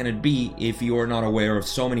useful can it be if you are not aware of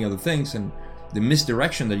so many other things and the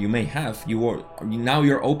misdirection that you may have. Now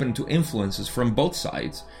you're open to influences from both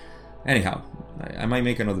sides. Anyhow, I might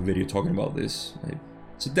make another video talking about this.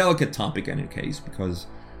 It's a delicate topic in any case, because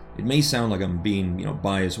it may sound like I'm being,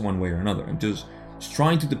 biased one way or another. I'm just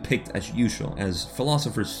trying to depict, as usual, as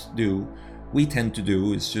philosophers do, we tend to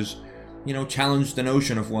do, is just, challenge the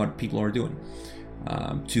notion of what people are doing,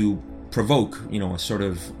 to provoke, a sort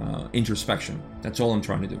of introspection. That's all I'm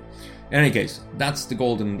trying to do. In any case, that's the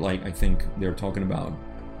golden light I think they're talking about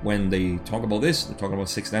when they talk about this. They're talking about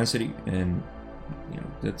sixth density, and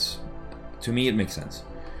that's, to me, it makes sense.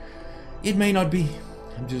 It may not be.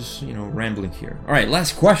 I'm just, rambling here. All right,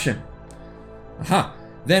 last question. Aha.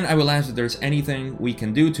 Then I will ask if there's anything we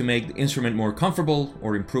can do to make the instrument more comfortable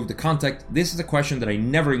or improve the contact. This is a question that I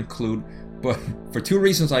never include, but for two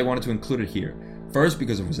reasons I wanted to include it here. First,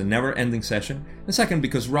 because it was a never-ending session, and second,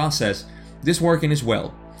 because Ross says, this working is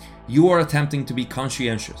well. You are attempting to be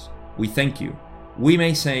conscientious. We thank you. We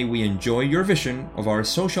may say we enjoy your vision of our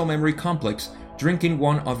social memory complex drinking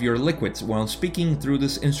one of your liquids while speaking through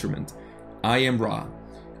this instrument. I am Ra.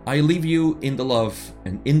 I leave you in the love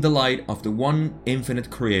and in the light of the one infinite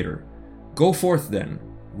creator. Go forth then,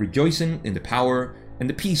 rejoicing in the power and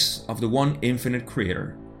the peace of the one infinite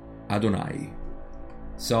creator, Adonai.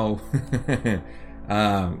 So,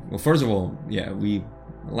 well, first of all, the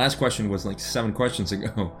last question was like 7 questions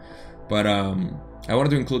ago, but I wanted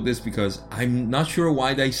to include this because I'm not sure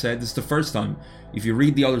why they said this the first time. If you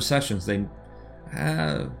read the other sessions,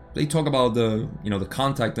 they talk about the the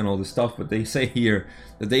contact and all this stuff, but they say here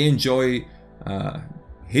that they enjoy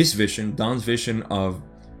his vision, Don's vision of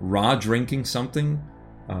Ra drinking something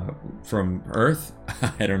from Earth.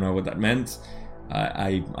 I don't know what that meant.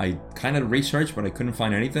 I kind of researched, but I couldn't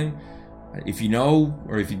find anything. If you know,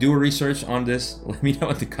 or if you do a research on this, let me know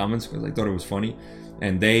in the comments, because I thought it was funny,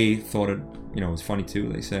 and they thought it was funny too.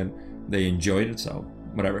 They said they enjoyed it, so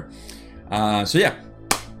whatever. So yeah,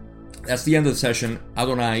 that's the end of the session.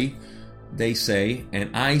 Adonai, they say,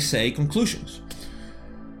 and I say conclusions.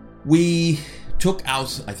 We took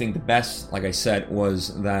out, I think the best, like I said,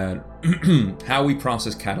 was that how we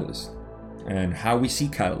process Catalyst and how we see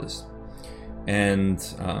Catalyst. And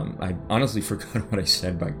I honestly forgot what I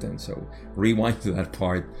said back then, so rewind to that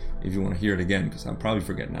part if you want to hear it again, because I'll probably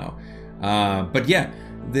forget now. But yeah,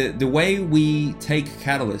 the way we take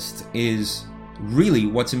Catalyst is really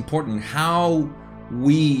what's important, how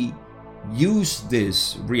we use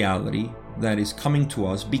this reality that is coming to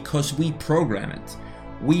us, because we program it.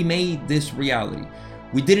 We made this reality.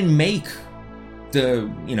 We didn't make the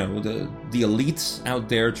elites out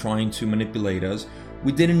there trying to manipulate us.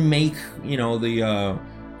 We didn't make the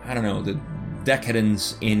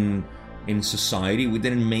decadence in society. We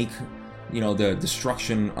didn't make the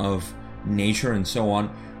destruction of nature and so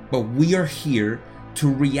on. But we are here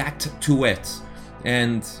to react to it.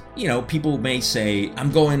 And people may say,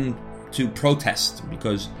 I'm going to protest,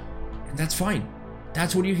 because that's fine.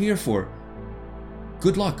 That's what you're here for.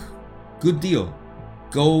 Good luck. Good deal.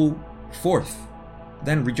 Go forth,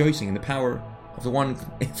 then rejoicing in the power of the one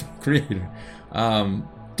creator.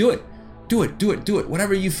 Do it.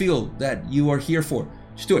 Whatever you feel that you are here for,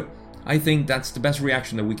 just do it. I think that's the best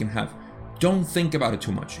reaction that we can have. Don't think about it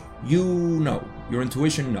too much. You know, your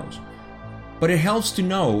intuition knows. But it helps to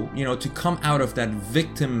know, to come out of that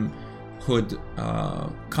victimhood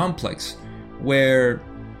complex where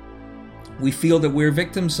we feel that we're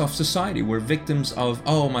victims of society. We're victims of,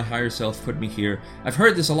 oh, my higher self put me here. I've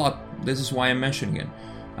heard this a lot. This is why I'm mentioning it.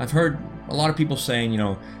 I've heard a lot of people saying,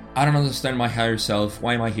 I don't understand my higher self.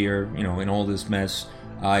 Why am I here? In all this mess.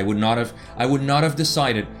 I would not have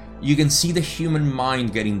decided. You can see the human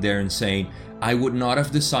mind getting there and saying, I would not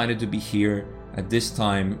have decided to be here at this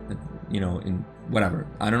time, in whatever.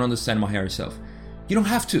 I don't understand my higher self. You don't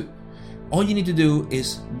have to. All you need to do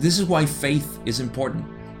is, this is why faith is important.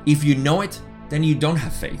 If you know it, then you don't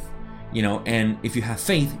have faith, and if you have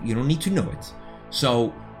faith, you don't need to know it.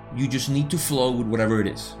 So you just need to flow with whatever it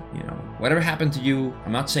is, whatever happened to you.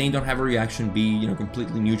 I'm not saying don't have a reaction, be,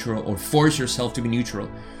 completely neutral, or force yourself to be neutral.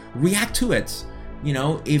 React to it.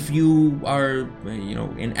 If you are,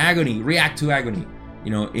 in agony, react to agony.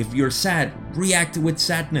 If you're sad, react with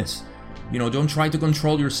sadness. Don't try to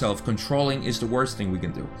control yourself. Controlling is the worst thing we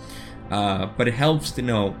can do. But it helps to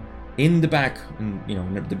know in the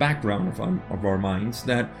background of our minds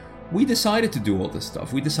that we decided to do all this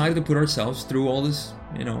stuff. We decided to put ourselves through all this,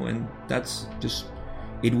 and that's just,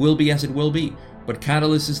 it will be as it will be. But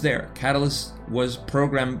Catalyst is there. Catalyst was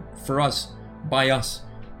programmed for us, by us,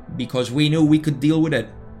 because we knew we could deal with it.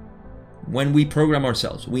 When we program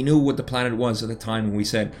ourselves, we knew what the planet was at the time when we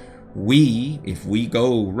said, if we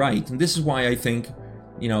go right, and this is why I think,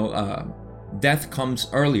 death comes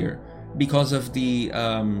earlier, because of the,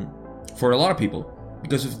 for a lot of people,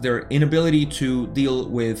 because of their inability to deal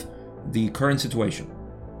with the current situation.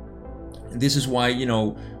 This is why,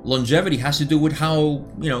 longevity has to do with how,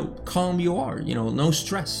 calm you are, no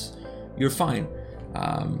stress, you're fine.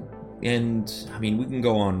 And I mean, we can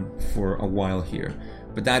go on for a while here,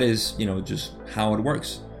 but that is, just how it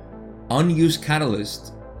works. Unused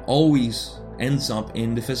catalyst always ends up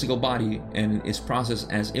in the physical body and is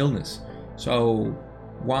processed as illness. So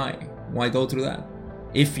why go through that?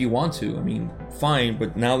 If you want to, I mean, fine,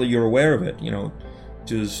 but now that you're aware of it,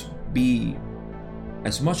 just be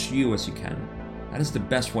as much you as you can. That is the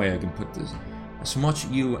best way I can put this. As much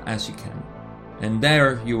you as you can. And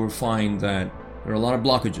there you will find that there are a lot of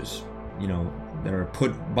blockages, that are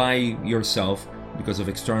put by yourself because of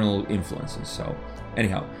external influences. So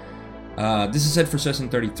anyhow, this is it for session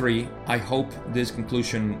 33. I hope this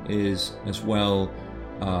conclusion is as well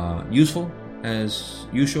useful as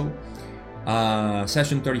usual.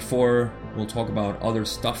 Session 34, we'll talk about other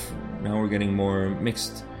stuff. Now we're getting more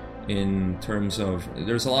mixed in terms of,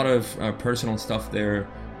 there's a lot of personal stuff there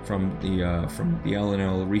from the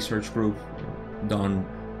LNL research group, Don,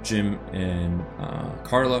 Jim, and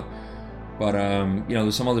Carla. But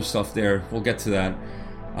there's some other stuff there. We'll get to that.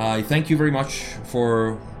 I thank you very much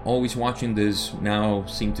for always watching this. Now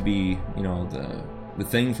seem to be the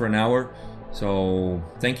thing for an hour. So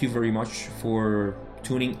thank you very much for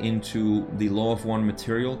tuning into the Law of One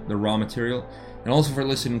material, the raw material. and also for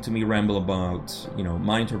listening to me ramble about,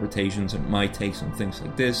 my interpretations and my takes on things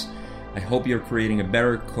like this. I hope you're creating a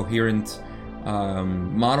better, coherent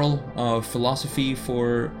model of philosophy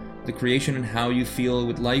for the creation and how you feel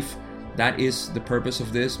with life. That is the purpose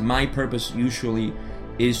of this. My purpose usually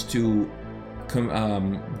is to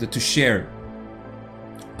share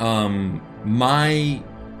my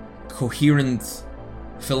coherent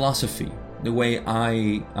philosophy, the way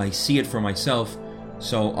I see it for myself,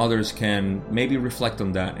 so others can maybe reflect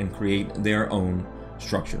on that and create their own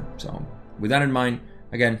structure. So with that in mind,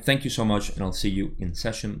 again, thank you so much, and I'll see you in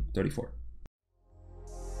session 34.